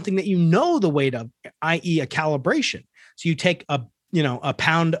to have something that the weight of, i.e. a calibration. So you take a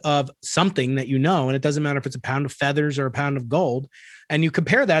pound of something that and it doesn't matter if it's a pound of feathers or a pound of gold, and you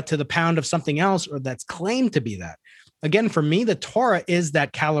compare that to the pound of something else or that's claimed to be that. Again, for me, the Torah is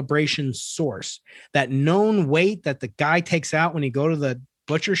that calibration source, that known weight that the guy takes out when you go to the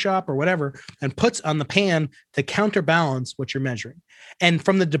butcher shop or whatever and puts on the pan to counterbalance what you're measuring. And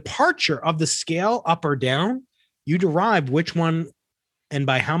from the departure of the scale up or down, you derive which one and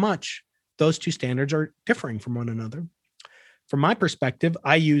by how much those two standards are differing from one another. From my perspective,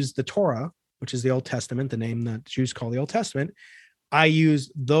 I use the Torah, which is the Old Testament, the name that Jews call the Old Testament. I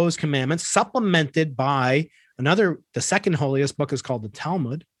use those commandments supplemented by the second holiest book is called the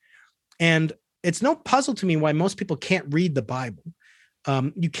Talmud. And it's no puzzle to me why most people can't read the Bible.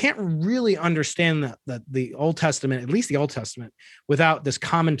 You can't really understand that the Old Testament, at least the Old Testament, without this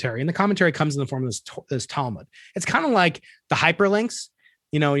commentary. And the commentary comes in the form of this Talmud. It's kind of like the hyperlinks.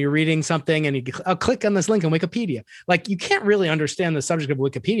 You're reading something and I'll click on this link on Wikipedia. Like, you can't really understand the subject of a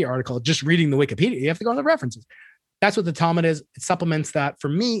Wikipedia article just reading the Wikipedia. You have to go on the references. That's what the Talmud is. It supplements that. For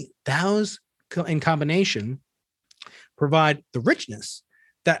me, those in combination provide the richness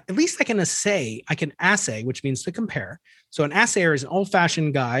that at least I can assay, which means to compare. So an assayer is an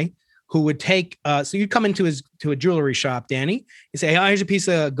old-fashioned guy who would take, so you come to a jewelry shop, Danny, you say, oh, here's a piece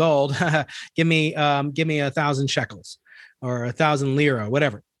of gold. give me 1,000 shekels or 1,000 lira,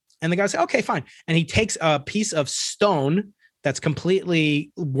 whatever. And the guy says, okay, fine. And he takes a piece of stone that's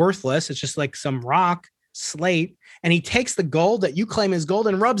completely worthless. It's just like some rock, slate. And he takes the gold that you claim is gold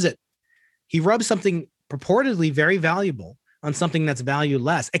and rubs it. He rubs something purportedly very valuable on something that's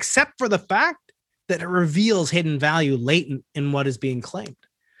valueless, except for the fact that it reveals hidden value latent in what is being claimed.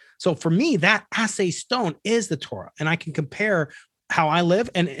 So for me, that assay stone is the Torah. And I can compare how I live,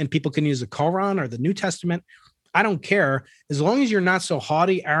 and people can use the Quran or the New Testament. I don't care. As long as you're not so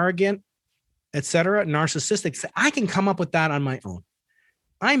haughty, arrogant, etc., narcissistic, I can come up with that on my own.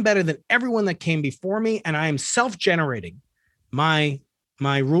 I'm better than everyone that came before me, and I am self-generating my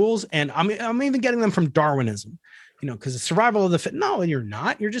rules, and I'm even getting them from Darwinism, because it's survival of the fit. No, you're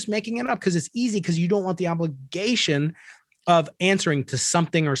not. You're just making it up because it's easy, because you don't want the obligation of answering to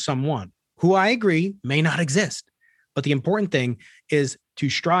something or someone who, I agree, may not exist. But the important thing is to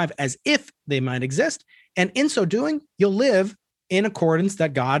strive as if they might exist. And in so doing, you'll live in accordance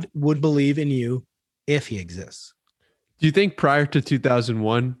that God would believe in you if he exists. Do you think prior to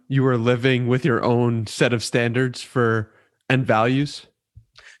 2001, you were living with your own set of standards and values?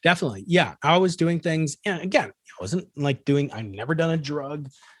 Definitely. Yeah. I was doing things. And again, I wasn't I've never done a drug.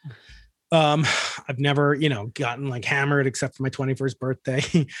 I've never, gotten like hammered except for my 21st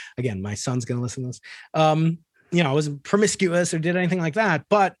birthday. Again, my son's going to listen to this. I wasn't promiscuous or did anything like that,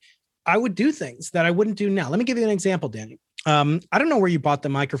 but I would do things that I wouldn't do now. Let me give you an example, Danny. I don't know where you bought the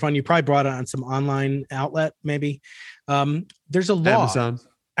microphone. You probably brought it on some online outlet, maybe. There's a law.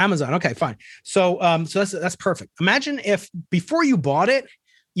 Amazon. Okay, fine. So that's perfect. Imagine if before you bought it,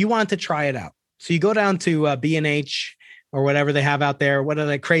 you wanted to try it out. So you go down to B&H or whatever they have out there. What are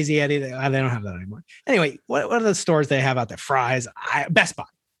they, Crazy Eddie? They don't have that anymore. Anyway, what are the stores they have out there? Fry's, Best Buy.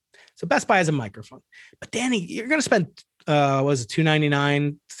 So Best Buy has a microphone. But Danny, you're going to spend, was it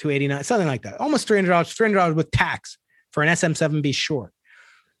 $299, $289, something like that. Almost $300 with tax for an SM7B short.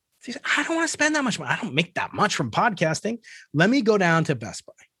 So he said, I don't want to spend that much money. I don't make that much from podcasting. Let me go down to Best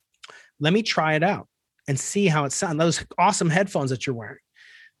Buy. Let me try it out and see how it sounds. Those awesome headphones that you're wearing.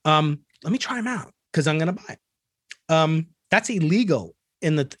 Let me try them out because I'm going to buy it. That's illegal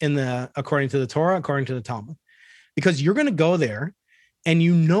in the according to the Torah, according to the Talmud, because you're going to go there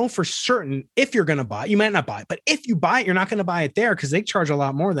and for certain if you're going to buy it, you might not buy it, but if you buy it, you're not going to buy it there because they charge a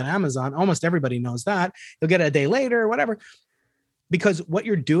lot more than Amazon. Almost everybody knows that. You'll get it a day later or whatever, because what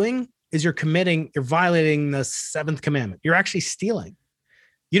you're doing is you're violating the seventh commandment. You're actually stealing.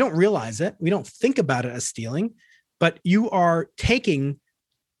 You don't realize it. We don't think about it as stealing, but you are taking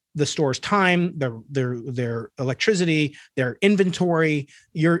the store's time, their electricity, their inventory.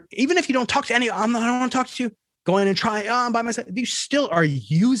 Even if you don't talk to I don't want to talk to you. Go in and try on by myself. You still are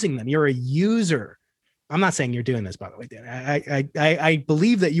using them. You're a user. I'm not saying you're doing this, by the way, Dan. I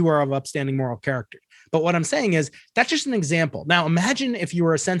believe that you are of upstanding moral character. But what I'm saying is that's just an example. Now, imagine if you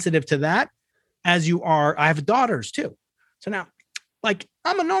were sensitive to that as you are. I have daughters too. So now, like,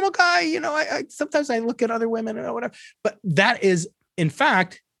 I'm a normal guy. I sometimes I look at other women or whatever. But that is, in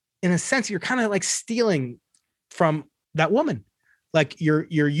fact, in a sense, you're kind of like stealing from that woman. Like you're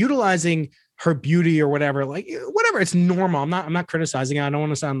utilizing her beauty or whatever, it's normal. I'm not criticizing it. I don't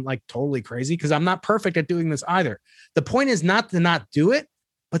want to sound like totally crazy because I'm not perfect at doing this either. The point is not to not do it,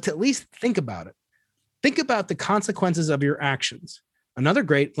 but to at least think about it. Think about the consequences of your actions. Another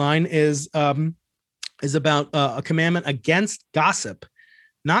great line is about a commandment against gossip,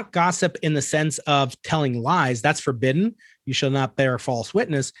 not gossip in the sense of telling lies. That's forbidden. You shall not bear false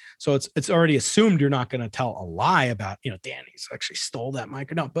witness. So it's already assumed you're not going to tell a lie about, Danny's actually stole that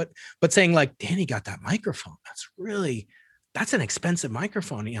mic. No, but saying like, Danny got that microphone. That's an expensive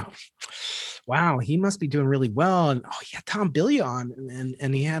microphone. Wow, he must be doing really well. And he had Tom Billy on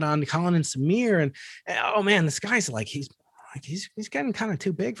and he had on Colin and Samir. And oh man, this guy's he's getting kind of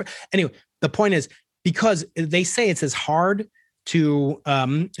too big for. Anyway, the point is, because they say it's as hard to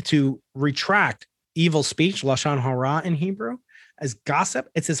retract evil speech, lashon hara in Hebrew, as gossip.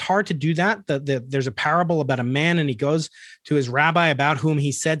 It's as hard to do that. There's a parable about a man, and he goes to his rabbi about whom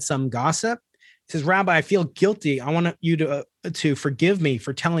he said some gossip. He says, Rabbi, I feel guilty. I want you to forgive me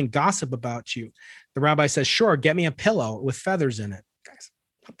for telling gossip about you. The rabbi says, sure, get me a pillow with feathers in it. Guys,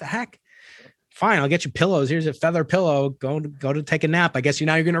 what the heck? Fine, I'll get you pillows. Here's a feather pillow. Go to take a nap. I guess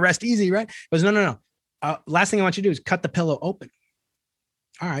now you're going to rest easy, right? He goes, no. Last thing I want you to do is cut the pillow open.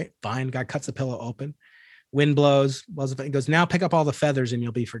 All right, fine. Guy cuts the pillow open. Wind blows. He goes, now pick up all the feathers and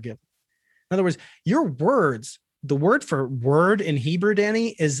you'll be forgiven. In other words, your words, the word for word in Hebrew,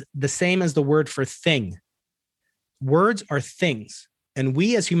 Danny, is the same as the word for thing. Words are things. And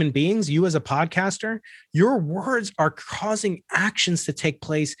we as human beings, you as a podcaster, your words are causing actions to take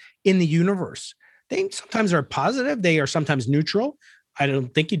place in the universe. They sometimes are positive. They are sometimes neutral. I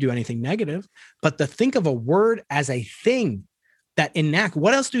don't think you do anything negative. But to think of a word as a thing that enact,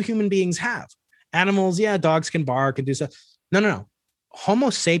 what else do human beings have? Animals, yeah, dogs can bark and do stuff. No. Homo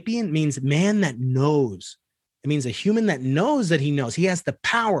sapien means man that knows. It means a human that knows that he knows. He has the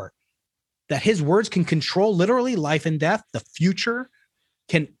power that his words can control literally life and death. The future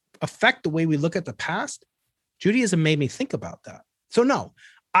can affect the way we look at the past. Judaism made me think about that. So no,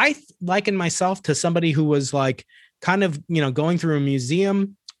 I liken myself to somebody who was like kind of, going through a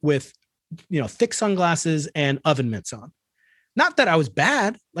museum with, thick sunglasses and oven mitts on. Not that I was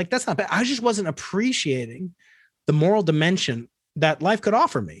bad. That's not bad. I just wasn't appreciating the moral dimension that life could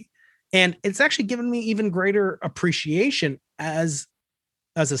offer me. And it's actually given me even greater appreciation as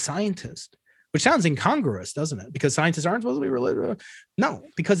a scientist, which sounds incongruous, doesn't it? Because scientists aren't supposed to be religious. No,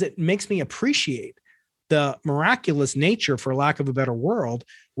 because it makes me appreciate the miraculous nature, for lack of a better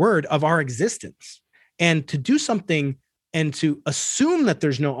word of our existence. And to do something and to assume that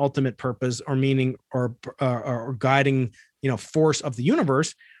there's no ultimate purpose or meaning or guiding, force of the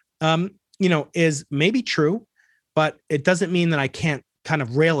universe, is maybe true, but it doesn't mean that I can't kind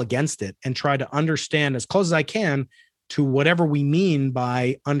of rail against it and try to understand as close as I can to whatever we mean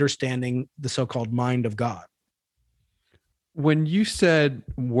by understanding the so-called mind of God. When you said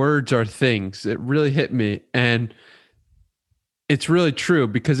words are things, it really hit me. And it's really true,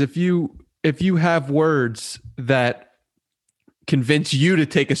 because if you have words that convince you to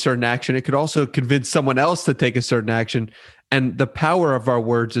take a certain action, it could also convince someone else to take a certain action. And the power of our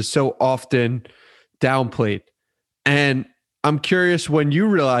words is so often downplayed. And I'm curious, when you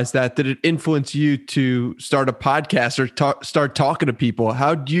realized that, did it influence you to start a podcast or start talking to people?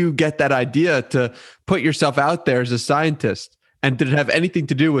 How do you get that idea to put yourself out there as a scientist? And did it have anything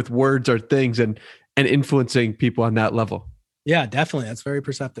to do with words or things and influencing people on that level? Yeah, definitely. That's very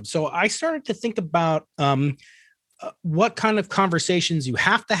perceptive. So I started to think about what kind of conversations you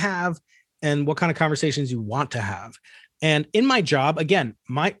have to have and what kind of conversations you want to have. And in my job, again,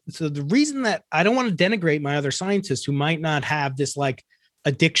 so the reason that I don't want to denigrate my other scientists who might not have this like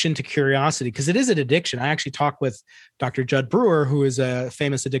addiction to curiosity, because it is an addiction. I actually talked with Dr. Judd Brewer, who is a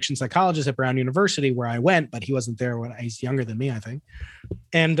famous addiction psychologist at Brown University, where I went, but he wasn't there when he's younger than me, I think.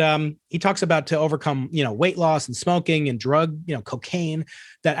 And he talks about to overcome, weight loss and smoking and drug, cocaine,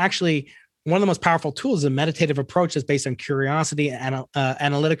 that actually one of the most powerful tools is a meditative approach that's based on curiosity and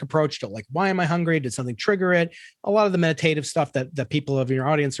analytic approach to like, why am I hungry? Did something trigger it? A lot of the meditative stuff that people of your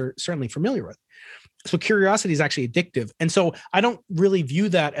audience are certainly familiar with. So curiosity is actually addictive. And so I don't really view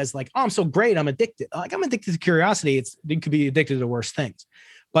that as like, oh, I'm so great, I'm addicted. Like, I'm addicted to curiosity. You could be addicted to worse things.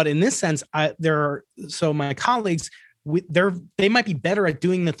 But in this sense, my colleagues, they might be better at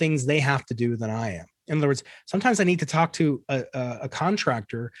doing the things they have to do than I am. In other words, sometimes I need to talk to a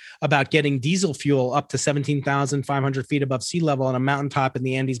contractor about getting diesel fuel up to 17,500 feet above sea level on a mountaintop in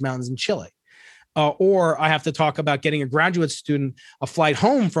the Andes Mountains in Chile. Or I have to talk about getting a graduate student a flight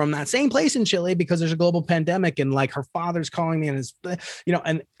home from that same place in Chile because there's a global pandemic and like her father's calling me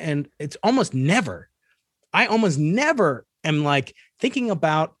and it's almost never, I almost never am like thinking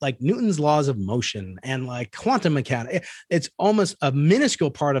about like Newton's laws of motion and like quantum mechanics. It's almost a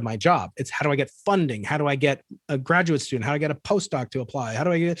minuscule part of my job. It's how do I get funding? How do I get a graduate student? How do I get a postdoc to apply? How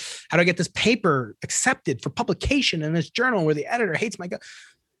do I get this paper accepted for publication in this journal where the editor hates my gut?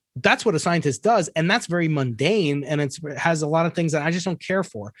 That's what a scientist does. And that's very mundane. And it has a lot of things that I just don't care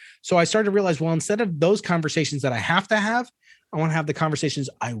for. So I started to realize, well, instead of those conversations that I have to have, I want to have the conversations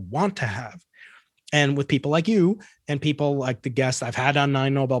I want to have. And with people like you and people like the guests I've had on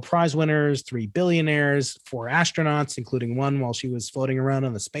 9 Nobel Prize winners, 3 billionaires, 4 astronauts, including one while she was floating around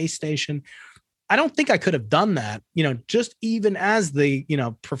on the space station. I don't think I could have done that, just even as the,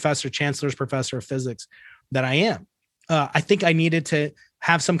 chancellor's professor of physics that I am. I think I needed to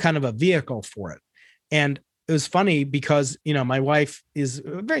have some kind of a vehicle for it. And it was funny because, my wife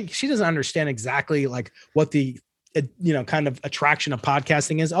she doesn't understand exactly like what the kind of attraction of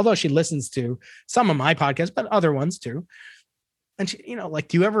podcasting is, although she listens to some of my podcasts, but other ones too. And she, do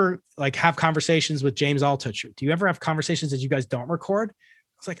you ever like have conversations with James Altucher? Do you ever have conversations that you guys don't record? I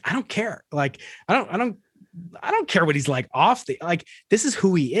was like, I don't care. Like, I don't care what he's like this is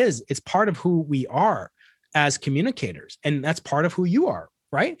who he is. It's part of who we are as communicators. And that's part of who you are.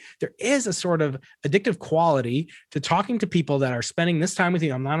 Right? There is a sort of addictive quality to talking to people that are spending this time with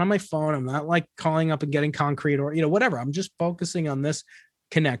you. I'm not on my phone. I'm not like calling up and getting concrete or, whatever. I'm just focusing on this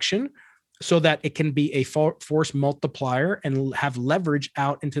connection so that it can be a force multiplier and have leverage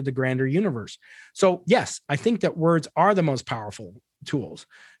out into the grander universe. So yes, I think that words are the most powerful tools.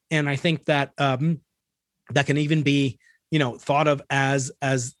 And I think that that can even be, thought of as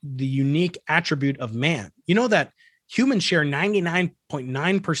the unique attribute of man. That humans share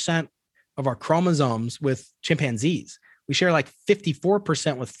 99.9% of our chromosomes with chimpanzees. We share like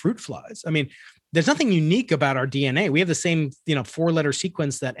 54% with fruit flies. I mean, there's nothing unique about our DNA. We have the same, 4-letter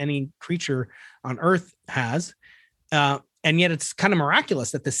sequence that any creature on Earth has. And yet it's kind of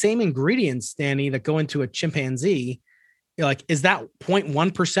miraculous that the same ingredients, Danny, that go into a chimpanzee, is that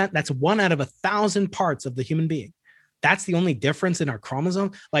 0.1%? That's 1 out of 1,000 parts of the human being. That's the only difference in our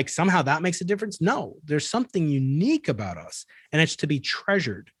chromosome. Like somehow that makes a difference. No, there's something unique about us and it's to be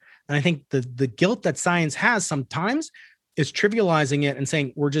treasured. And I think the guilt that science has sometimes is trivializing it and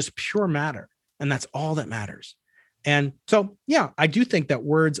saying we're just pure matter. And that's all that matters. And so, yeah, I do think that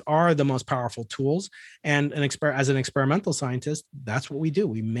words are the most powerful tools. And as an experimental scientist, that's what we do.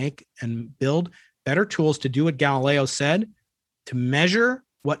 We make and build better tools to do what Galileo said, to measure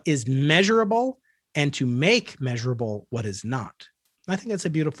what is measurable and to make measurable what is not. I think that's a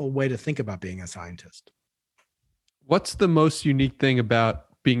beautiful way to think about being a scientist. What's the most unique thing about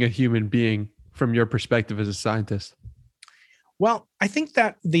being a human being from your perspective as a scientist? Well, I think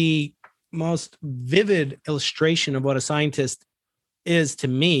that the most vivid illustration of what a scientist is to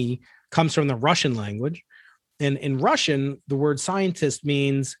me comes from the Russian language. And in Russian, the word scientist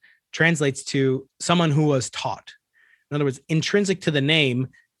translates to someone who was taught. In other words, intrinsic to the name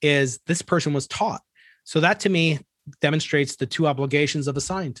is this person was taught. So that to me demonstrates the two obligations of a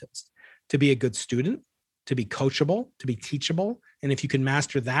scientist: to be a good student, to be coachable, to be teachable. And if you can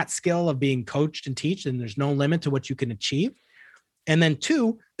master that skill of being coached and teach, then there's no limit to what you can achieve. And then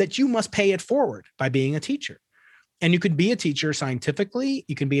two, that you must pay it forward by being a teacher. And you could be a teacher scientifically,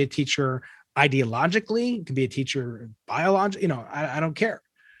 you can be a teacher ideologically, you can be a teacher biologically, I don't care.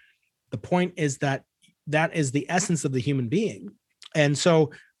 The point is that is the essence of the human being. And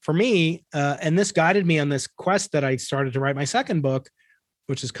so for me, and this guided me on this quest that I started to write my second book,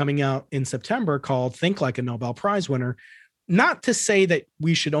 which is coming out in September, called Think Like a Nobel Prize Winner. Not to say that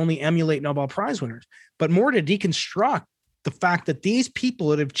we should only emulate Nobel Prize winners, but more to deconstruct the fact that these people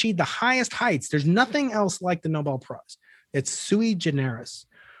that have achieved the highest heights, there's nothing else like the Nobel Prize. It's sui generis.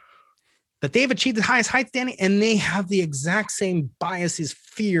 That they've achieved the highest heights, Danny, and they have the exact same biases,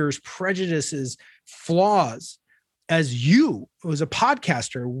 fears, prejudices, flaws as you, who's a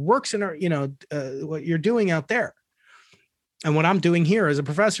podcaster, works in what you're doing out there. And what I'm doing here as a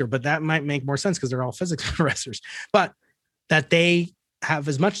professor, but that might make more sense because they're all physics professors, but that they have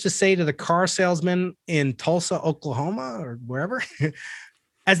as much to say to the car salesman in Tulsa, Oklahoma, or wherever,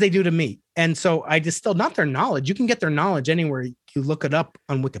 as they do to me. And so I distill not their knowledge. You can get their knowledge anywhere you look it up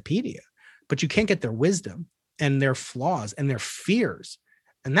on Wikipedia, but you can't get their wisdom and their flaws and their fears.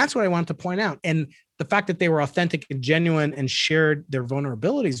 And that's what I want to point out. And the fact that they were authentic and genuine and shared their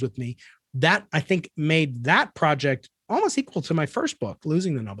vulnerabilities with me, that I think made that project almost equal to my first book,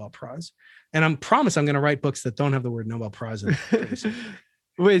 Losing the Nobel Prize. And I promise I'm going to write books that don't have the word Nobel Prize in it.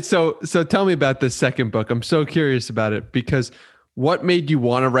 Wait, so tell me about this second book. I'm so curious about it, because what made you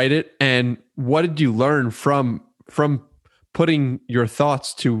want to write it, and what did you learn from putting your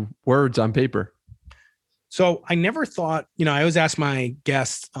thoughts to words on paper? So I never thought, I always ask my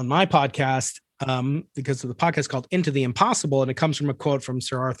guests on my podcast, because of the podcast called Into the Impossible. And it comes from a quote from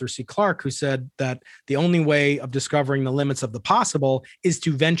Sir Arthur C. Clarke, who said that the only way of discovering the limits of the possible is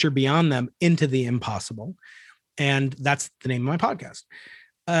to venture beyond them into the impossible. And that's the name of my podcast.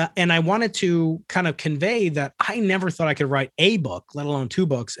 And I wanted to kind of convey that I never thought I could write a book, let alone two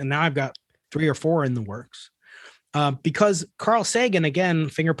books. And now I've got 3 or 4 in the works. Because Carl Sagan, again,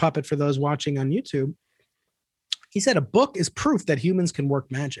 finger puppet for those watching on YouTube, he said a book is proof that humans can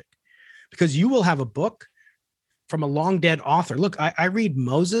work magic. Because you will have a book from a long dead author. Look, I read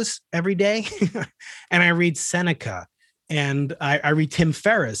Moses every day, and I read Seneca, and I read Tim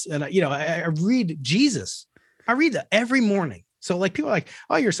Ferriss, and I read Jesus. I read that every morning. So like people are like,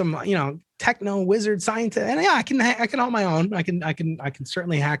 oh, you're some techno wizard scientist, and yeah, I can hold my own. I can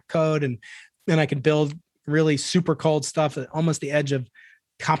certainly hack code, and I can build really super cold stuff at almost the edge of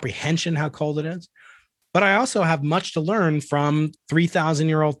comprehension how cold it is. But I also have much to learn from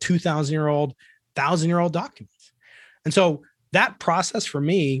 3,000-year-old, 2,000-year-old, 1,000-year-old documents. And so that process for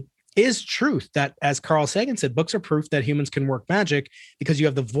me is truth, that, as Carl Sagan said, books are proof that humans can work magic, because you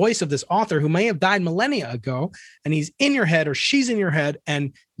have the voice of this author who may have died millennia ago, and he's in your head or she's in your head,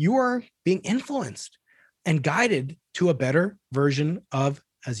 and you are being influenced and guided to a better version of,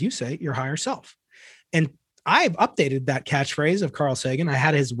 as you say, your higher self. And I've updated that catchphrase of Carl Sagan. I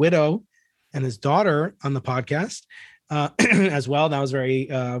had his widow and his daughter on the podcast as well. That was very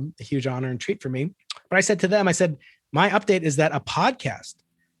a huge honor and treat for me. But I said to them, my update is that a podcast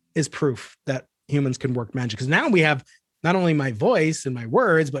is proof that humans can work magic. Because now we have not only my voice and my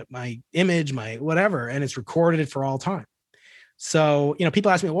words, but my image, my whatever, and it's recorded for all time. So,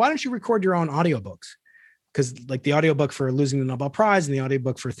 people ask me, why don't you record your own audiobooks? Because like the audiobook for Losing the Nobel Prize and the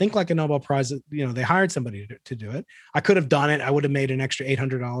audiobook for Think Like a Nobel Prize, they hired somebody to do it. I could have done it. I would have made an extra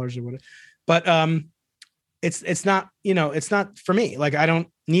 $800 or whatever. But it's not, it's not for me. Like, I don't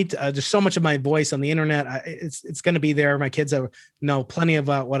need to, there's so much of my voice on the internet. It's going to be there. My kids know plenty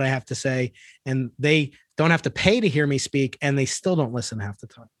about what I have to say, and they don't have to pay to hear me speak, and they still don't listen half the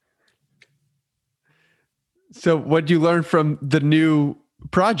time. So what did you learn from the new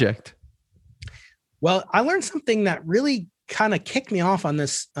project? Well, I learned something that really kind of kicked me off on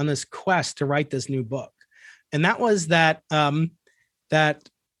this quest to write this new book. And that was that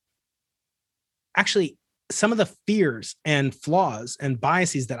actually some of the fears and flaws and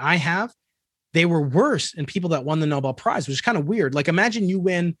biases that I have, they were worse in people that won the Nobel Prize, which is kind of weird. Like, imagine you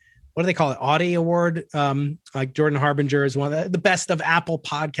win, what do they call it? Audie Award. Like Jordan Harbinger is one of the best of Apple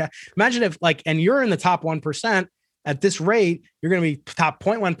podcast. Imagine if and you're in the top 1%. At this rate, you're going to be top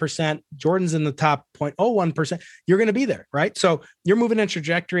 0.1%. Jordan's in the top 0.01%. You're going to be there, right? So you're moving in a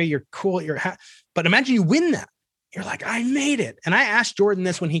trajectory. You're cool. But imagine you win that. You're like, I made it. And I asked Jordan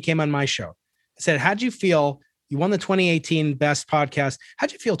this when he came on my show. I said, how'd you feel You won the 2018 best podcast.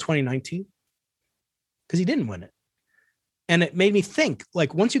 How'd you feel 2019? Because he didn't win it. And it made me think,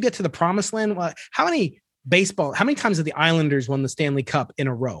 like, once you get to the promised land, how many times have the Islanders won the Stanley Cup in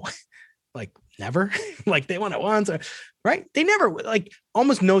a row? Like, never. Like, they won it once, right? They never, like,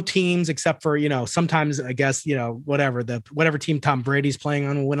 almost no teams except for, sometimes, I guess, whatever team Tom Brady's playing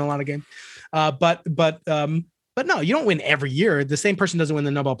on will win a lot of games. But no, you don't win every year. The same person doesn't win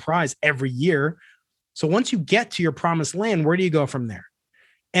the Nobel Prize every year. So once you get to your promised land, where do you go from there?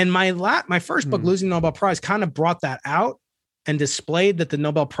 And my first book, Losing the Nobel Prize, kind of brought that out and displayed that the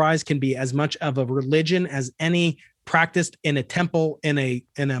Nobel Prize can be as much of a religion as any practiced in a temple, in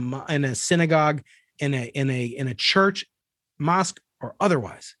a synagogue, in a church, mosque, or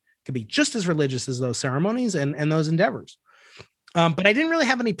otherwise. It could be just as religious as those ceremonies and those endeavors. But I didn't really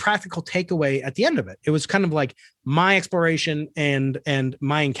have any practical takeaway at the end of it. It was kind of like my exploration and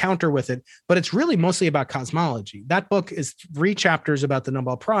my encounter with it, but it's really mostly about cosmology. That book is 3 chapters about the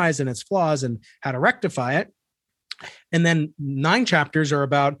Nobel Prize and its flaws and how to rectify it. And then 9 chapters are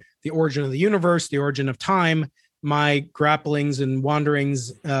about the origin of the universe, the origin of time, my grapplings and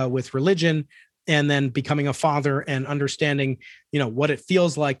wanderings with religion, and then becoming a father and understanding, what it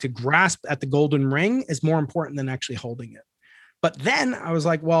feels like to grasp at the golden ring is more important than actually holding it. But then I was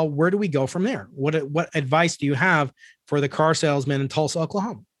like, well, where do we go from there? What advice do you have for the car salesman in Tulsa,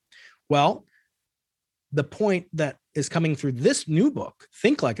 Oklahoma? Well, the point that is coming through this new book,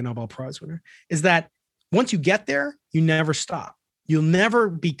 Think Like a Nobel Prize Winner, is that once you get there, you never stop. You'll never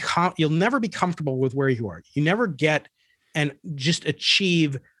be comfortable with where you are. You never get and just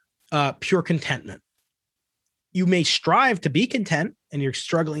achieve pure contentment. You may strive to be content, and you're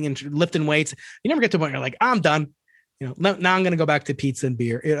struggling and lifting weights. You never get to a point where you're like, I'm done. Now I'm going to go back to pizza and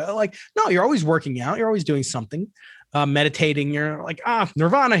beer. No, you're always working out. You're always doing something, meditating. You're like,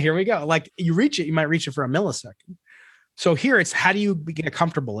 nirvana, here we go. Like, you reach it, you might reach it for a millisecond. So here it's, how do you get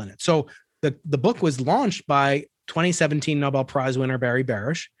comfortable in it? So the book was launched by 2017 Nobel Prize winner, Barry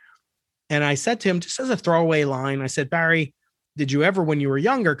Barish. And I said to him, just as a throwaway line, I said, Barry, did you ever, when you were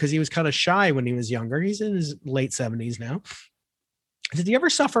younger, because he was kind of shy when he was younger, he's in his late 70s now. Did you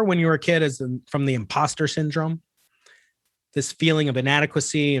ever suffer when you were a kid from the imposter syndrome? This feeling of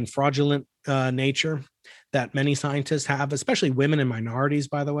inadequacy and fraudulent nature that many scientists have, especially women and minorities,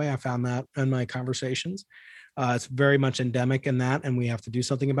 by the way. I found that in my conversations. It's very much endemic in that, and we have to do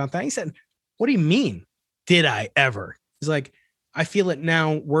something about that. He said, what do you mean? Did I ever? He's like, I feel it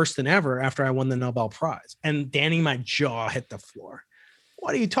now worse than ever after I won the Nobel Prize. And Danny, my jaw hit the floor.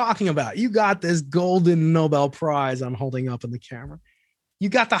 What are you talking about? You got this golden Nobel Prize I'm holding up in the camera. You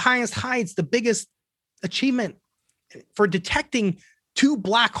got the highest heights, the biggest achievement for detecting 2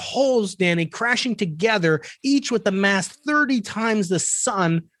 black holes, Danny, crashing together, each with the mass 30 times the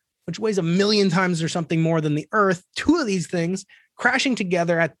sun, which weighs 1 million times or something more than the Earth. 2 of these things crashing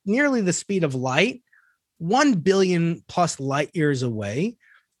together at nearly the speed of light, 1 billion plus light years away.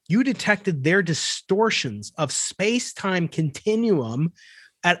 You detected their distortions of space-time continuum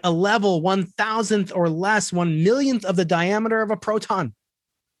at a level 1,000th or less, 1 millionth of the diameter of a proton.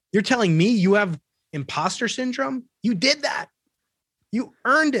 You're telling me you have imposter syndrome? You did that. You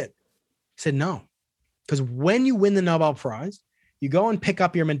earned it. I said, no, because when you win the Nobel Prize, you go and pick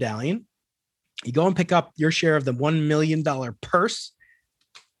up your medallion. You go and pick up your share of the $1 million purse.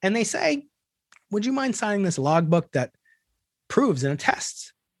 And they say, would you mind signing this logbook that proves and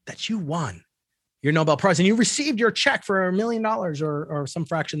attests that you won your Nobel Prize and you received your check for $1 million or some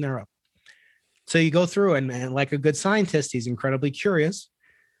fraction thereof? So you go through and like a good scientist, he's incredibly curious.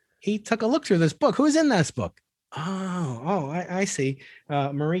 He took a look through this book. Who's in this book? I see.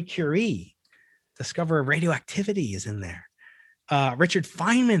 Marie Curie, discoverer of radioactivity, is in there. Richard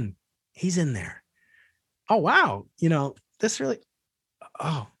Feynman, he's in there. Oh, wow. This really,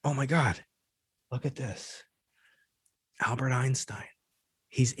 oh my God. Look at this. Albert Einstein,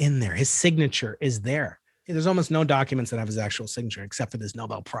 he's in there. His signature is there. There's almost no documents that have his actual signature except for this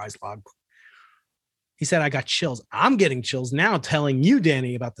Nobel Prize logbook. He said, I got chills. I'm getting chills now telling you,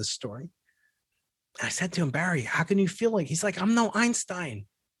 Danny, about this story. And I said to him, Barry, how can you feel like? He's like, I'm no Einstein.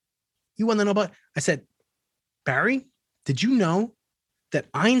 You won the Nobel. I said, Barry, did you know that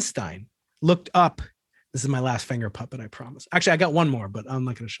Einstein looked up? This is my last finger puppet, I promise. Actually, I got one more, but I'm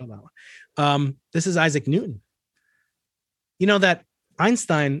not going to show that one. This is Isaac Newton. You know that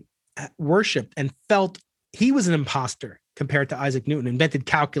Einstein worshipped and felt he was an imposter compared to Isaac Newton, invented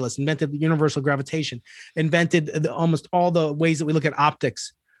calculus, invented universal gravitation, invented almost all the ways that we look at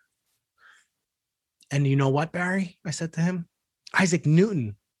optics. And you know what, Barry? I said to him, Isaac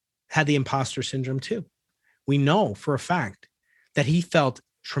Newton had the imposter syndrome too. We know for a fact that he felt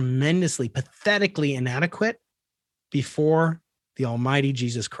tremendously, pathetically inadequate before the Almighty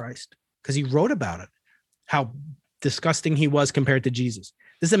Jesus Christ, because he wrote about it, how disgusting he was compared to Jesus.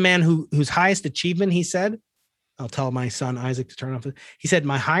 This is a man whose highest achievement, he said, I'll tell my son Isaac to turn off. He said,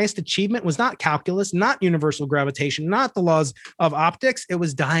 my highest achievement was not calculus, not universal gravitation, not the laws of optics. It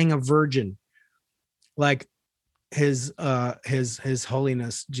was dying a virgin, like his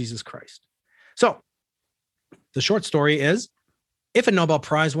holiness, Jesus Christ. So the short story is, if a Nobel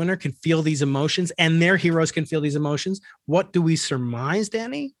Prize winner can feel these emotions and their heroes can feel these emotions, what do we surmise,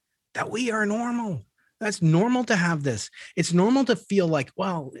 Danny? That we are normal. That's normal to have this. It's normal to feel like,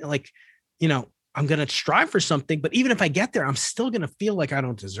 well, like, I'm going to strive for something, but even if I get there, I'm still going to feel like I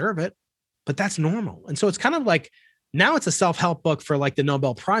don't deserve it, but that's normal. And so it's kind of like, now it's a self-help book for like the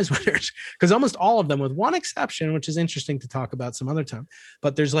Nobel Prize winners, because almost all of them, with one exception, which is interesting to talk about some other time.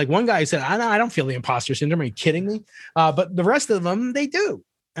 But there's like one guy who said, I don't feel the imposter syndrome. Are you kidding me? But the rest of them, they do.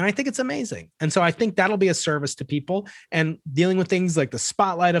 And I think it's amazing. And so I think that'll be a service to people, and dealing with things like the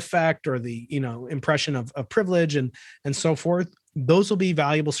spotlight effect or the, impression of privilege and so forth. Those will be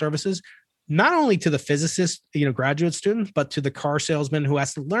valuable services, not only to the physicist, graduate students, but to the car salesman who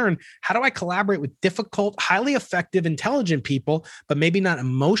has to learn, how do I collaborate with difficult, highly effective, intelligent people, but maybe not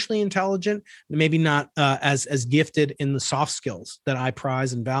emotionally intelligent, maybe not as gifted in the soft skills that I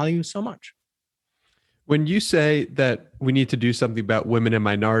prize and value so much. When you say that we need to do something about women and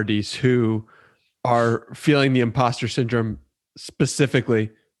minorities who are feeling the imposter syndrome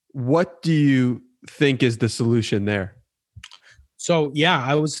specifically, what do you think is the solution there? So, yeah,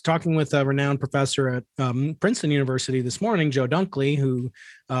 I was talking with a renowned professor at Princeton University this morning, Jo Dunkley, who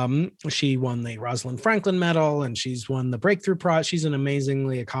she won the Rosalind Franklin Medal, and she's won the Breakthrough Prize. She's an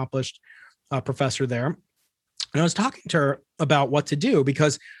amazingly accomplished professor there. And I was talking to her about what to do,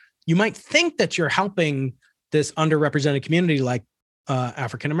 because you might think that you're helping this underrepresented community, like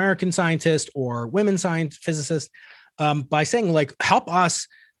African-American scientists or women physicists, by saying, like, help us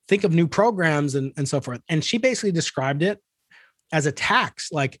think of new programs and so forth. And she basically described it as a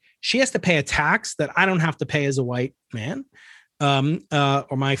tax. Like, she has to pay a tax that I don't have to pay as a white man.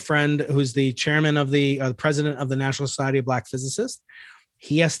 Or my friend, who's the chairman of the president of the National Society of Black Physicists,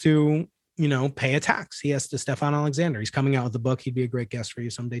 he has to, pay a tax. He has to, Stefan Alexander, he's coming out with a book. He'd be a great guest for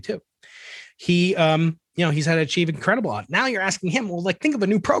you someday too. He, he's had to achieve incredible odds. Now you're asking him, well, like, think of a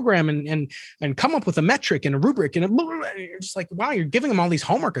new program and come up with a metric and a rubric, and you're just like, wow, you're giving him all these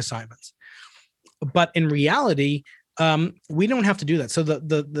homework assignments. But in reality, we don't have to do that. So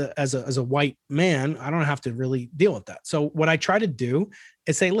as a white man, I don't have to really deal with that. So what I try to do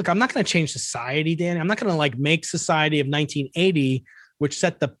is say, look, I'm not going to change society, Danny. I'm not going to like make society of 1980, which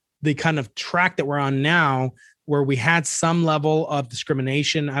set the kind of track that we're on now, where we had some level of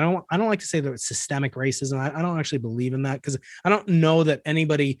discrimination. I don't like to say that it's systemic racism. I don't actually believe in that, because I don't know that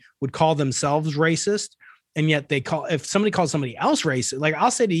anybody would call themselves racist. And yet if somebody calls somebody else racist, like,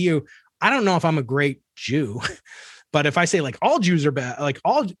 I'll say to you, I don't know if I'm a great Jew. But if I say like all Jews are bad,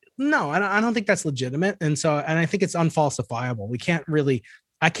 no, I don't think that's legitimate. And I think it's unfalsifiable.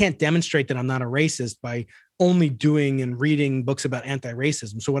 I can't demonstrate that I'm not a racist by only doing and reading books about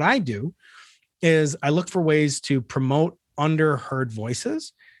anti-racism. So what I do is I look for ways to promote underheard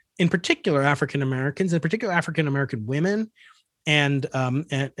voices, in particular African-Americans, in particular African-American women, and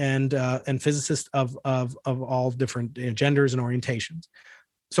physicists of all different genders and orientations.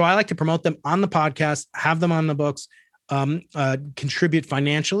 So I like to promote them on the podcast, have them on the books, contribute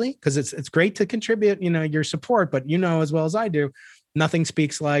financially, because it's great to contribute, your support, but as well as I do, nothing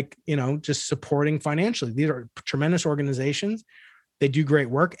speaks like, just supporting financially. These are tremendous organizations. They do great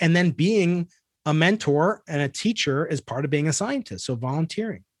work. And then being a mentor and a teacher is part of being a scientist. So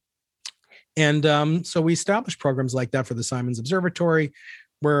volunteering. And so we established programs like that for the Simons Observatory,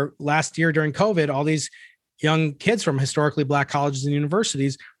 where last year during COVID, all these young kids from historically Black colleges and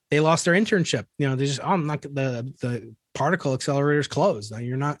universities, they lost their internship. They just, I'm not, the particle accelerators closed. Now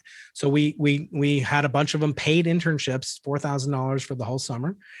you're not. So we had a bunch of them paid internships, $4,000 for the whole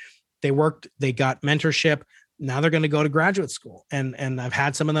summer. They worked, they got mentorship. Now they're going to go to graduate school. And I've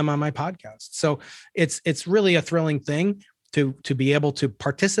had some of them on my podcast. So it's really a thrilling thing to be able to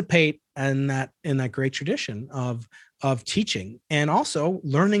participate in that great tradition of teaching, and also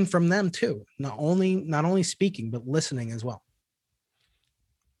learning from them too. Not only speaking, but listening as well.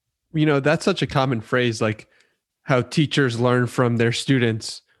 That's such a common phrase, like how teachers learn from their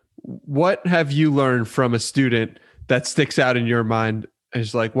students. What have you learned from a student that sticks out in your mind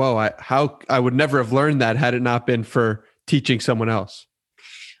as like, whoa, I would never have learned that had it not been for teaching someone else?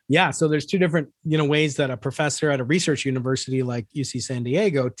 Yeah. So there's two different, ways that a professor at a research university like UC San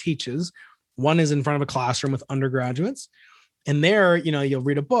Diego teaches. One is in front of a classroom with undergraduates. And there, you'll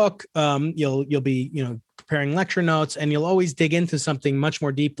read a book, you'll be, preparing lecture notes, and you'll always dig into something much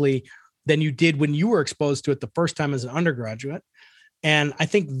more deeply than you did when you were exposed to it the first time as an undergraduate. And I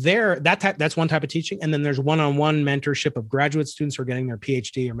think that's one type of teaching. And then there's one-on-one mentorship of graduate students who are getting their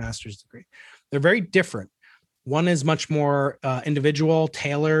PhD or master's degree. They're very different. One is much more individual,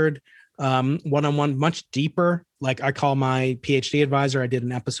 tailored, one-on-one, much deeper. Like I call my PhD advisor. I did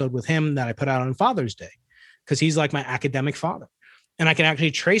an episode with him that I put out on Father's Day because he's like my academic father. And I can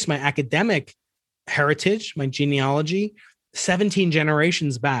actually trace my academic heritage, my genealogy, 17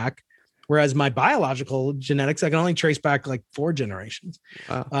 generations back. Whereas my biological genetics, I can only trace back like 4 generations.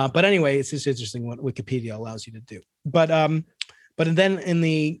 Wow. But anyway, it's just interesting what Wikipedia allows you to do. But then in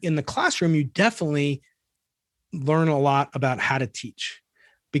the classroom, you definitely learn a lot about how to teach,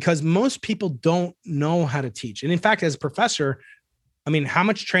 because most people don't know how to teach. And in fact, as a professor, I mean, how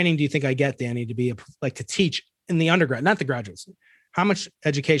much training do you think I get, Danny, to be to teach in the undergrad, not the graduates? How much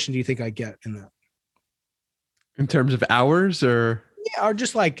education do you think I get in that? In terms of hours, or? Yeah, or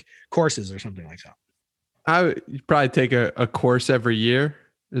just like courses or something like that. I would probably take a course every year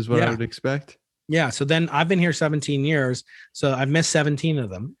is what I would expect. Yeah. So then I've been here 17 years. So I've missed 17 of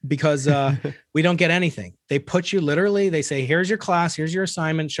them because we don't get anything. They put you literally, they say, here's your class, here's your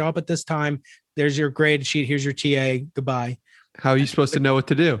assignment, show up at this time. There's your grade sheet. Here's your TA. Goodbye. How are you supposed to know what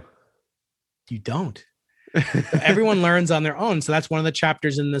to do? You don't. Everyone learns on their own. So that's one of the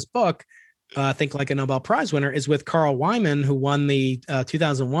chapters in this book. Think Like a Nobel Prize winner is with Carl Wyman, who won the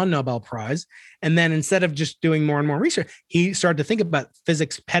 2001 Nobel Prize. And then instead of just doing more and more research, he started to think about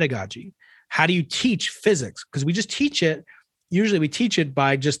physics pedagogy. How do you teach physics? Because we just teach it. Usually we teach it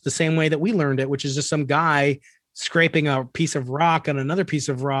by just the same way that we learned it, which is just some guy scraping a piece of rock on another piece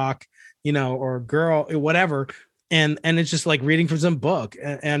of rock, or girl, whatever. And it's just like reading from some book.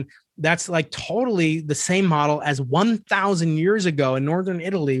 And that's like totally the same model as 1,000 years ago in Northern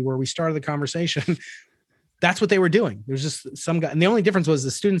Italy, where we started the conversation. That's what they were doing. There's just some guy. And the only difference was the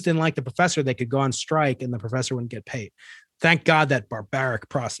students didn't like the professor. They could go on strike and the professor wouldn't get paid. Thank God that barbaric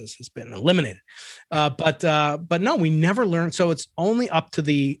process has been eliminated. But no, we never learned. So it's only up to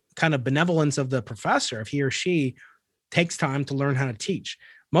the kind of benevolence of the professor if he or she takes time to learn how to teach.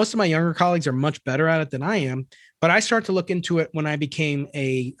 Most of my younger colleagues are much better at it than I am, but I start to look into it when I became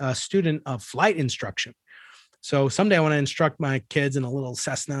a student of flight instruction. So someday I want to instruct my kids in a little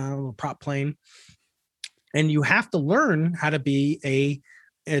Cessna, a little prop plane. And you have to learn how to be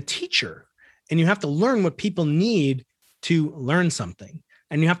a teacher, and you have to learn what people need to learn something.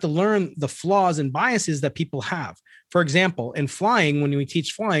 And you have to learn the flaws and biases that people have. For example, in flying, when we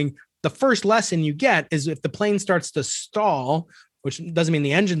teach flying, the first lesson you get is if the plane starts to stall, which doesn't mean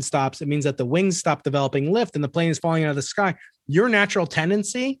the engine stops. It means that the wings stop developing lift and the plane is falling out of the sky. Your natural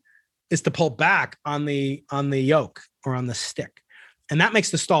tendency is to pull back on the yoke or on the stick. And that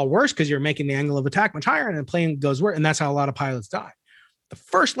makes the stall worse because you're making the angle of attack much higher and the plane goes worse. And that's how a lot of pilots die. The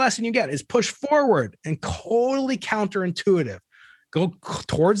first lesson you get is push forward, and totally counterintuitive. Go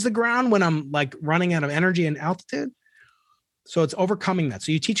towards the ground when I'm like running out of energy and altitude. So it's overcoming that.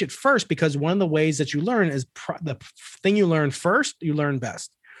 So you teach it first because one of the ways that you learn is the thing you learn first, you learn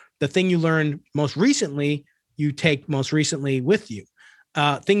best. The thing you learn most recently, you take most recently with you.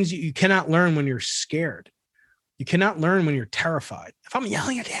 Things you cannot learn when you're scared. You cannot learn when you're terrified. If I'm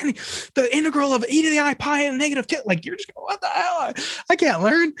yelling at Danny, the integral of e to the I pi and negative 2, like you're just going, what the hell? I can't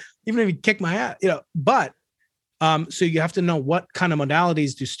learn, even if you kick my ass, But so you have to know what kind of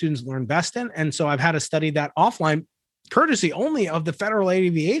modalities do students learn best in. And so I've had to study that offline, courtesy only of the Federal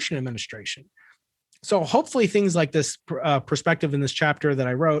Aviation Administration. So hopefully things like this perspective in this chapter that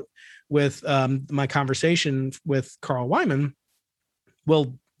I wrote with my conversation with Carl Wyman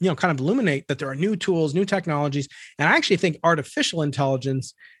will kind of illuminate that there are new tools, new technologies. And I actually think artificial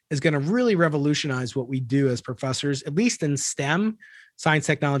intelligence is going to really revolutionize what we do as professors, at least in STEM, science,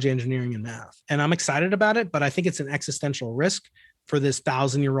 technology, engineering, and math. And I'm excited about it, but I think it's an existential risk for this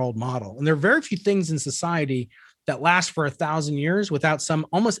 1,000-year-old model. And there are very few things in society that last for 1,000 years without some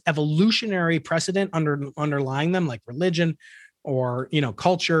almost evolutionary precedent underlying them, like religion or,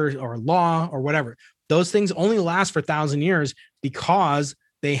 culture or law or whatever. Those things only last for 1,000 years because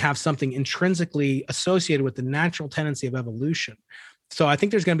they have something intrinsically associated with the natural tendency of evolution. So I think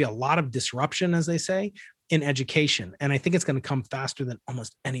there's going to be a lot of disruption, as they say, in education. And I think it's going to come faster than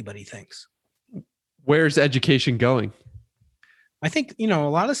almost anybody thinks. Where's education going? I think, a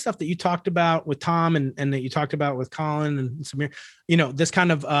lot of stuff that you talked about with Tom and that you talked about with Colin and Samir, this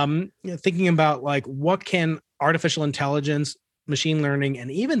kind of thinking about like, what can artificial intelligence, machine learning, and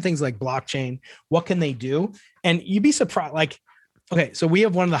even things like blockchain, what can they do? And you'd be surprised, like, okay, so we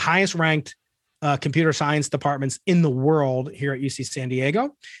have one of the highest ranked computer science departments in the world here at UC San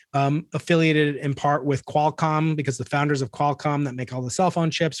Diego, affiliated in part with Qualcomm, because the founders of Qualcomm that make all the cell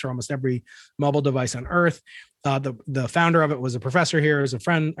phone chips for almost every mobile device on earth. The founder of it was a professor here, is a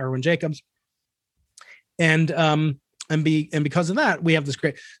friend, Erwin Jacobs. And because of that, we have this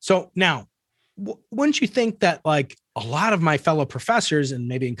great. So now, wouldn't you think that like a lot of my fellow professors and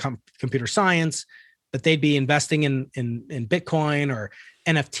maybe in computer science, that they'd be investing in Bitcoin or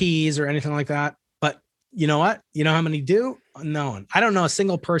NFTs or anything like that? But you know what? You know how many do? No one. I don't know a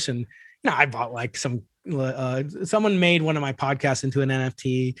single person. I bought like someone made one of my podcasts into an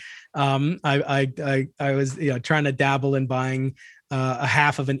NFT. I was trying to dabble in buying a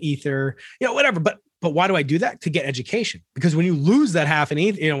half of an ether, whatever. But why do I do that? To get education. Because when you lose that half an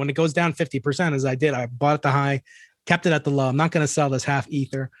ether, when it goes down 50%, as I did, I bought at the high, kept it at the low. I'm not going to sell this half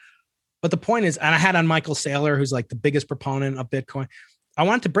ether. But the point is, and I had on Michael Saylor, who's like the biggest proponent of Bitcoin. I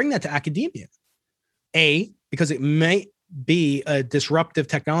wanted to bring that to academia. Because it may be a disruptive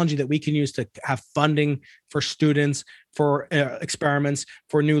technology that we can use to have funding for students, for experiments,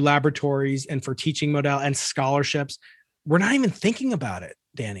 for new laboratories, and for teaching model and scholarships. We're not even thinking about it,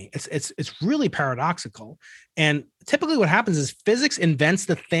 Danny. It's really paradoxical. And typically what happens is physics invents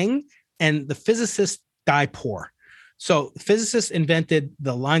the thing and the physicists die poor. So physicists invented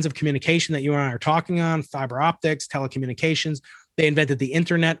the lines of communication that you and I are talking on, fiber optics, telecommunications. They invented the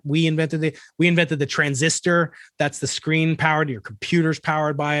internet. We invented the transistor. That's the screen powered. Your computer's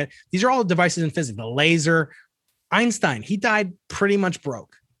powered by it. These are all devices in physics. The laser. Einstein, he died pretty much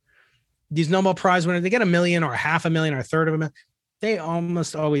broke. These Nobel Prize winners, they get $1 million or $500,000 or a third of $1 million. They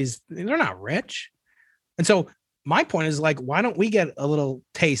almost always, they're not rich. And so my point is like, why don't we get a little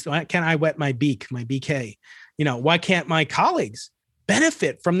taste? Why can't I wet my beak, my BK? Why can't my colleagues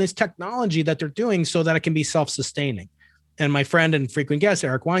benefit from this technology that they're doing so that it can be self-sustaining? And my friend and frequent guest,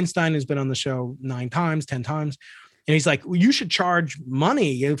 Eric Weinstein, who's been on the show 10 times, and he's like, well, you should charge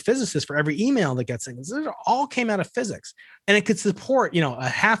money, physicists, for every email that gets in. This all came out of physics. And it could support, a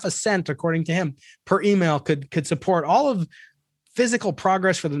half a cent, according to him, per email could support all of physical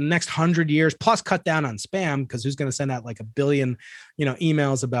progress for the next 100 years, plus cut down on spam, because who's going to send out like 1 billion,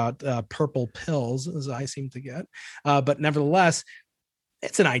 emails about purple pills, as I seem to get. But nevertheless,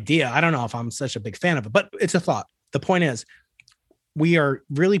 it's an idea. I don't know if I'm such a big fan of it, but it's a thought. The point is, we are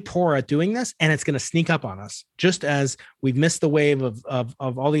really poor at doing this, and it's going to sneak up on us. Just as we've missed the wave of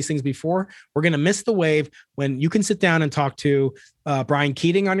all these things before, we're going to miss the wave when you can sit down and talk to Brian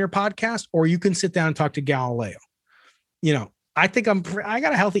Keating on your podcast, or you can sit down and talk to Galileo. I think I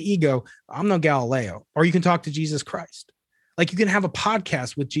got a healthy ego. I'm no Galileo. Or you can talk to Jesus Christ. Like, you can have a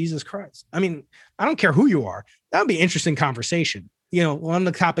podcast with Jesus Christ. I mean, I don't care who you are. That would be an interesting conversation. One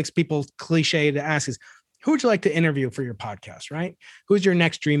of the topics people cliche to ask is, who would you like to interview for your podcast, right? Who's your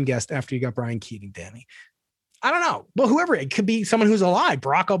next dream guest after you got Brian Keating, Danny? I don't know. Well, whoever. It could be someone who's alive,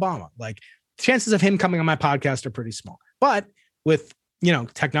 Barack Obama. Like, chances of him coming on my podcast are pretty small. But with,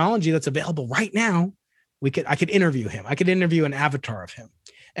 technology that's available right now, I could interview him. I could interview an avatar of him.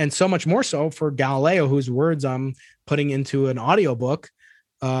 And so much more so for Galileo, whose words I'm putting into an audiobook,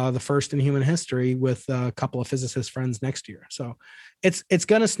 the first in human history, with a couple of physicist friends next year. So it's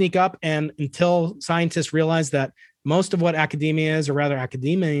going to sneak up. And until scientists realize that most of what academia is, or rather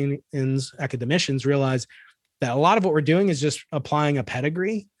academicians realize that a lot of what we're doing is just applying a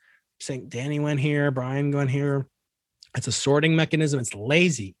pedigree, saying Danny went here, Brian went here. It's a sorting mechanism. It's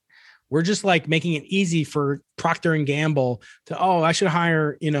lazy. We're just like making it easy for Procter and Gamble to, I should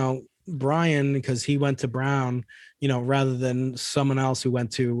hire, Brian because he went to Brown, rather than someone else who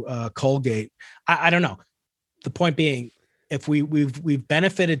went to Colgate. I don't know. The point being, if we've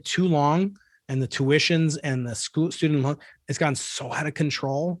benefited too long, and the tuitions and the student loan, it's gotten so out of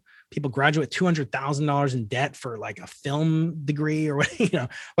control. People graduate $200,000 in debt for like a film degree or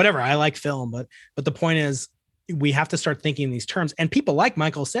whatever. I like film, but the point is, we have to start thinking in these terms. And people like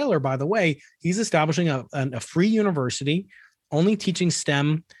Michael Saylor, by the way, he's establishing a free university only teaching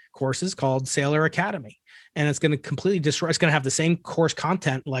STEM courses called Saylor Academy. And it's going to completely destroy. It's going to have the same course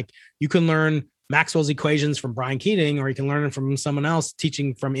content. Like, you can learn Maxwell's equations from Brian Keating, or you can learn it from someone else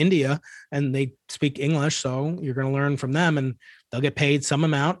teaching from India, and they speak English. So you're going to learn from them, and they'll get paid some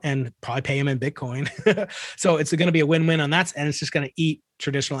amount and probably pay him in Bitcoin. So it's going to be a win-win on that. And it's just going to eat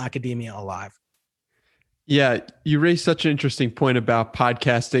traditional academia alive. Yeah, you raised such an interesting point about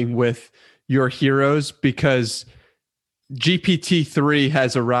podcasting with your heroes, because GPT-3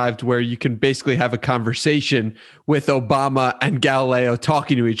 has arrived where you can basically have a conversation with Obama and Galileo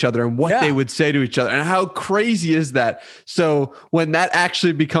talking to each other and what they would say to each other. And how crazy is that? So when that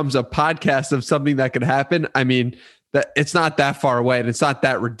actually becomes a podcast of something that could happen, I mean, that it's not that far away and it's not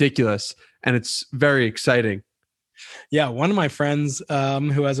that ridiculous. And it's very exciting. Yeah. One of my friends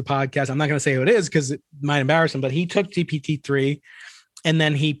who has a podcast, I'm not going to say who it is because it might embarrass him, but he took GPT-3 and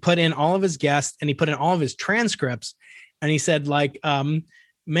then he put in all of his guests and he put in all of his transcripts. And he said, like,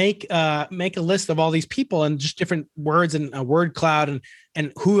 make a list of all these people and just different words and a word cloud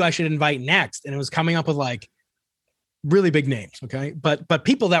and who I should invite next. And it was coming up with like really big names. Okay. But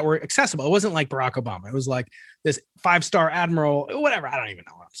people that were accessible. It wasn't like Barack Obama. It was like this 5-star admiral, whatever. I don't even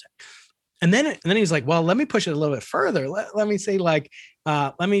know what I'm saying. And then he was like, well, let me push it a little bit further. Let me say like,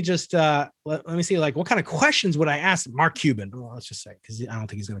 let me see like, what kind of questions would I ask Mark Cuban? Well, let's just say, because I don't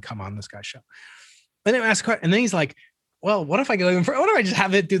think he's going to come on this guy's show. And then ask, and then he's like, well, what if I go even further? What if I just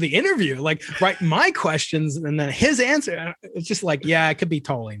have it do the interview? Like write my questions and then his answer. It's just like, yeah, it could be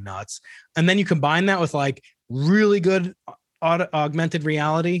totally nuts. And then you combine that with like really good augmented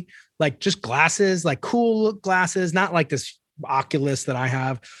reality, like just glasses, like cool glasses, not like this Oculus that I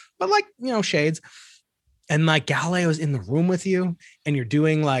have, but like, shades. And like Galileo's in the room with you and you're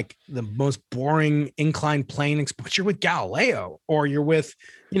doing like the most boring inclined plane, but you're with Galileo or you're with,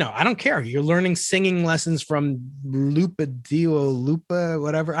 I don't care. You're learning singing lessons from Lupa,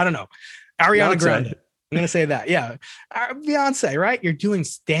 whatever. I don't know. Ariana Grande. I'm going to say that. Yeah. Beyonce, right? You're doing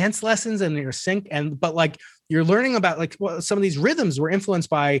dance lessons and you're but like you're learning about like some of these rhythms were influenced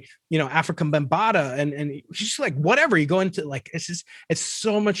by, African Bambata and just like whatever you go into, like, it's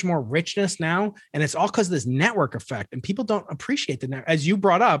so much more richness now. And it's all because of this network effect and people don't appreciate the network. As you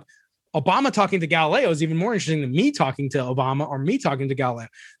brought up, Obama talking to Galileo is even more interesting than me talking to Obama or me talking to Galileo.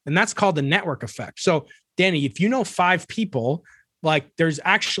 And that's called the network effect. So Danny, if you know 5 people, like there's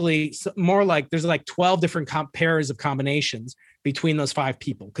actually more like there's like 12 different pairs of combinations between those 5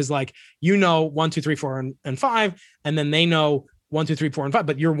 people. Cause like, 1, 2, 3, 4, and 5. And then they know 1, 2, 3, 4, and 5,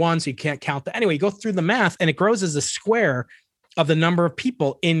 but you're 1. So you can't count that. Anyway, you go through the math and it grows as a square of the number of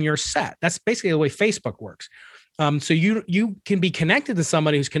people in your set. That's basically the way Facebook works. So you can be connected to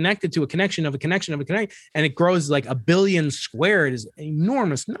somebody who's connected to a connection of a connection of a connection, and it grows like a billion squared is an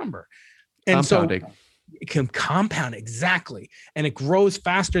enormous number. And compounding. So it can compound exactly. And it grows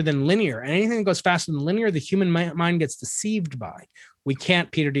faster than linear. And anything that goes faster than linear, the human mind gets deceived by. We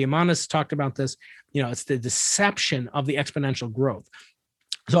can't, Peter Diamandis talked about this, it's the deception of the exponential growth.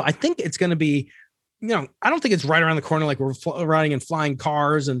 So I think it's going to be, I don't think it's right around the corner, like we're riding in flying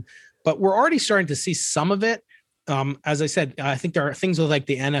cars but we're already starting to see some of it. As I said, I think there are things with like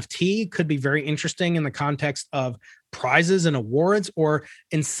the NFT could be very interesting in the context of prizes and awards, or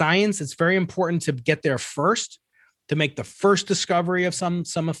in science, it's very important to get there first, to make the first discovery of some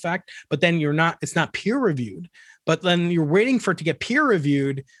effect, but then it's not peer reviewed, but then you're waiting for it to get peer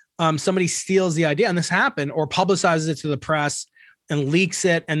reviewed. Somebody steals the idea, and this happened, or publicizes it to the press and leaks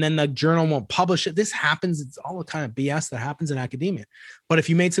it, and then the journal won't publish it. This happens. It's all the kind of BS that happens in academia. But if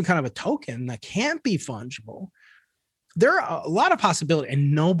you made some kind of a token that can't be fungible, there are a lot of possibility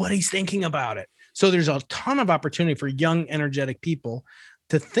and nobody's thinking about it. So there's a ton of opportunity for young, energetic people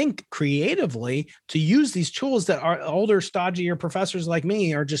to think creatively, to use these tools that our older, stodgier professors like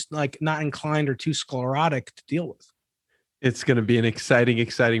me are just like not inclined or too sclerotic to deal with. It's going to be an exciting,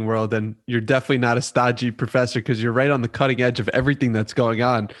 exciting world. And you're definitely not a stodgy professor because you're right on the cutting edge of everything that's going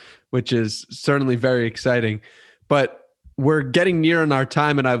on, which is certainly very exciting. But we're getting near on our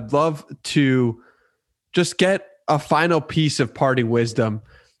time, and I'd love to just get a final piece of parting wisdom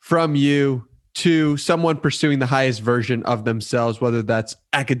from you to someone pursuing the highest version of themselves, whether that's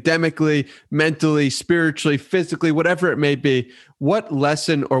academically, mentally, spiritually, physically, whatever it may be. What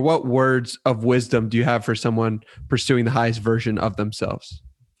lesson or what words of wisdom do you have for someone pursuing the highest version of themselves?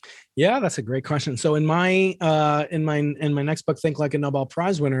 Yeah, that's a great question. So in my next book, Think Like a Nobel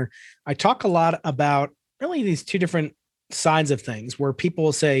Prize Winner, I talk a lot about really these 2 different sides of things where people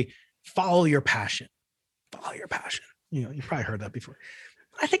will say, follow your passion. Follow your passion. You've probably heard that before.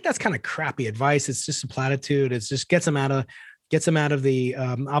 I think that's kind of crappy advice. It's just a platitude. It's just gets them out of the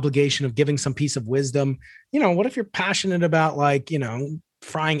obligation of giving some piece of wisdom. What if you're passionate about like,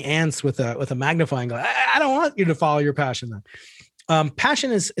 frying ants with a magnifying glass? I don't want you to follow your passion then.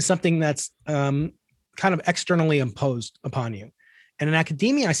 Passion is something that's kind of externally imposed upon you. And in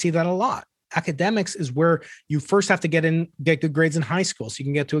academia, I see that a lot. Academics is where you first have to get good grades in high school so you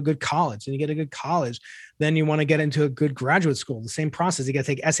can get to a good college. And you get a good college, then you want to get into a good graduate school. The same process. You got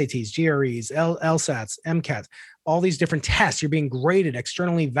to take SATs, GREs, LSATs, MCATs, all these different tests. You're being graded,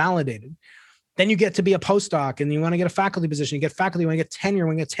 externally validated. Then you get to be a postdoc and you want to get a faculty position. You get faculty, you want to get tenure.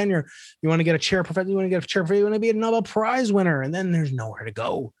 When you get tenure, you want to get a chair professor. You want to get a chair professor. You want to be a Nobel Prize winner. And then there's nowhere to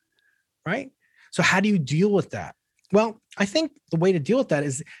go, right? So how do you deal with that? Well, I think the way to deal with that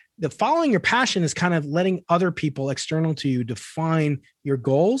is the following your passion is kind of letting other people external to you define your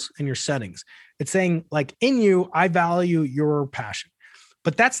goals and your settings. It's saying like in you, I value your passion,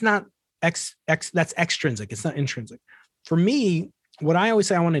 but that's not that's extrinsic. It's not intrinsic. For me, what I always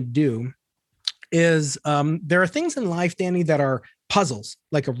say I want to do is there are things in life, Danny, that are puzzles,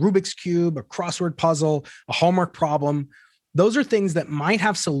 like a Rubik's Cube, a crossword puzzle, a homework problem. Those are things that might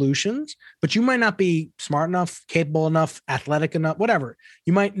have solutions, but you might not be smart enough, capable enough, athletic enough, whatever.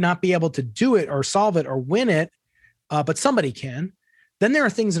 You might not be able to do it or solve it or win it, but somebody can. Then there are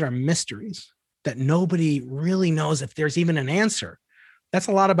things that are mysteries that nobody really knows if there's even an answer. That's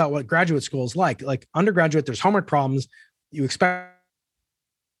a lot about what graduate school is like. Like undergraduate, there's homework problems. You expect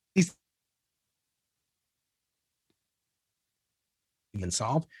these even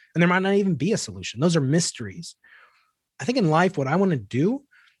solve, and there might not even be a solution. Those are mysteries. I think in life, what I want to do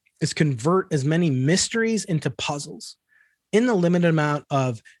is convert as many mysteries into puzzles in the limited amount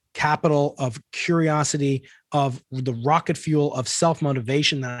of capital, of curiosity, of the rocket fuel of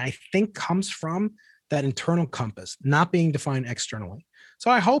self-motivation that I think comes from that internal compass, not being defined externally. So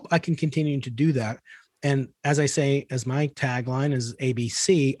I hope I can continue to do that. And as I say, as my tagline is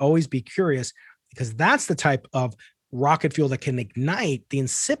ABC, always be curious, because that's the type of rocket fuel that can ignite the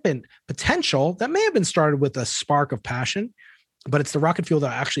incipient potential that may have been started with a spark of passion, but it's the rocket fuel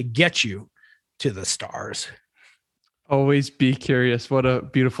that actually gets you to the stars. Always be curious. What a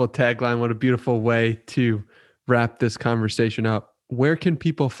beautiful tagline. What a beautiful way to wrap this conversation up. Where can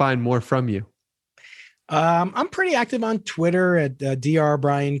people find more from you? I'm pretty active on Twitter at Dr.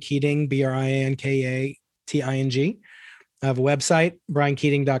 Brian Keating, BrianKating. I have a website,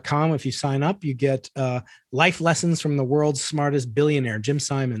 briankeating.com. If you sign up, you get life lessons from the world's smartest billionaire, Jim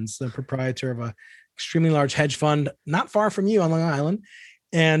Simons, the proprietor of an extremely large hedge fund, not far from you on Long Island.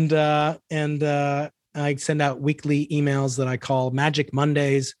 And I send out weekly emails that I call Magic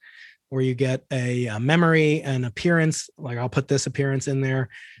Mondays, where you get a memory, an appearance, like I'll put this appearance in there,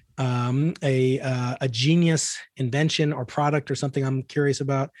 a genius invention or product or something I'm curious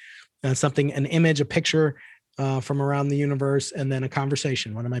about, something, an image, a picture, from around the universe, and then a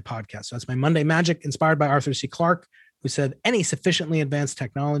conversation, one of my podcasts. So that's my Monday Magic, inspired by Arthur C. Clarke, who said any sufficiently advanced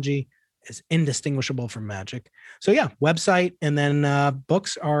technology is indistinguishable from magic. So yeah, website, and then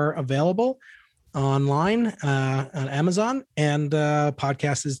books are available online on Amazon, and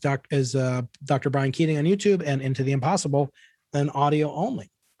podcast is Dr. Brian Keating on YouTube, and Into the Impossible, and audio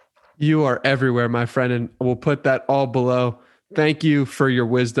only. You are everywhere, my friend, and we'll put that all below. Thank you for your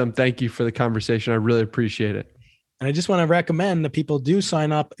wisdom. Thank you for the conversation. I really appreciate it. And I just want to recommend that people do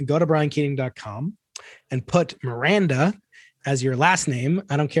sign up and go to briankeating.com and put Miranda as your last name.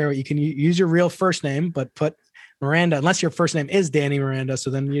 I don't care what you can use your real first name, but put Miranda, unless your first name is Danny Miranda. So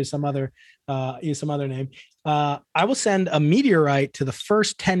then use some other name. I will send a meteorite to the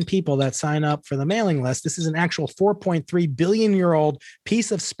first 10 people that sign up for the mailing list. This is an actual 4.3 billion year old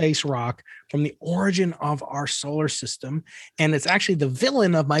piece of space rock from the origin of our solar system. And it's actually the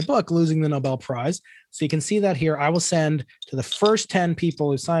villain of my book, Losing the Nobel Prize. So you can see that here. I will send to the first 10 people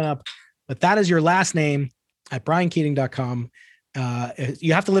who sign up, but that is your last name at briankeating.com.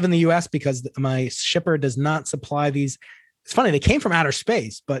 You have to live in the US because my shipper does not supply these. It's funny, they came from outer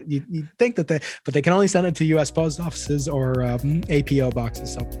space, but you think that they can only send it to US post offices or APO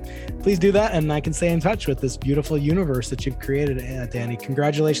boxes. So please do that, and I can stay in touch with this beautiful universe that you've created, Danny.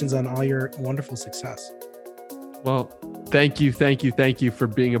 Congratulations on all your wonderful success. Well, thank you for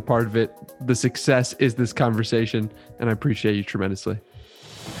being a part of it. The success is this conversation, and I appreciate you tremendously.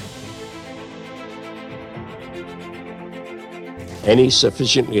 Any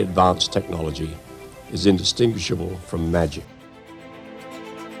sufficiently advanced technology is indistinguishable from magic.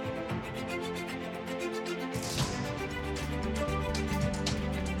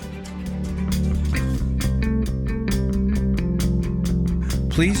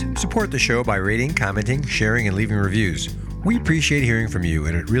 Please support the show by rating, commenting, sharing, and leaving reviews. We appreciate hearing from you,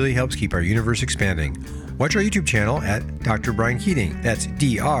 and it really helps keep our universe expanding. Watch our YouTube channel at Dr. Brian Keating. That's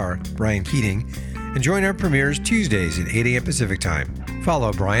Dr. Brian Keating. And join our premieres Tuesdays at 8 a.m. Pacific Time.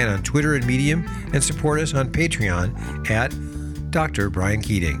 Follow Brian on Twitter and Medium, and support us on Patreon at Dr. Brian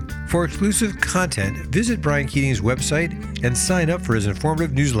Keating. For exclusive content, visit Brian Keating's website and sign up for his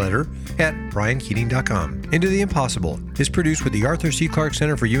informative newsletter at briankeating.com. Into the Impossible is produced with the Arthur C. Clarke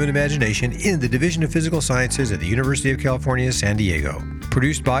Center for Human Imagination in the Division of Physical Sciences at the University of California, San Diego.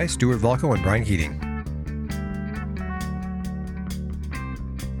 Produced by Stuart Volko and Brian Keating.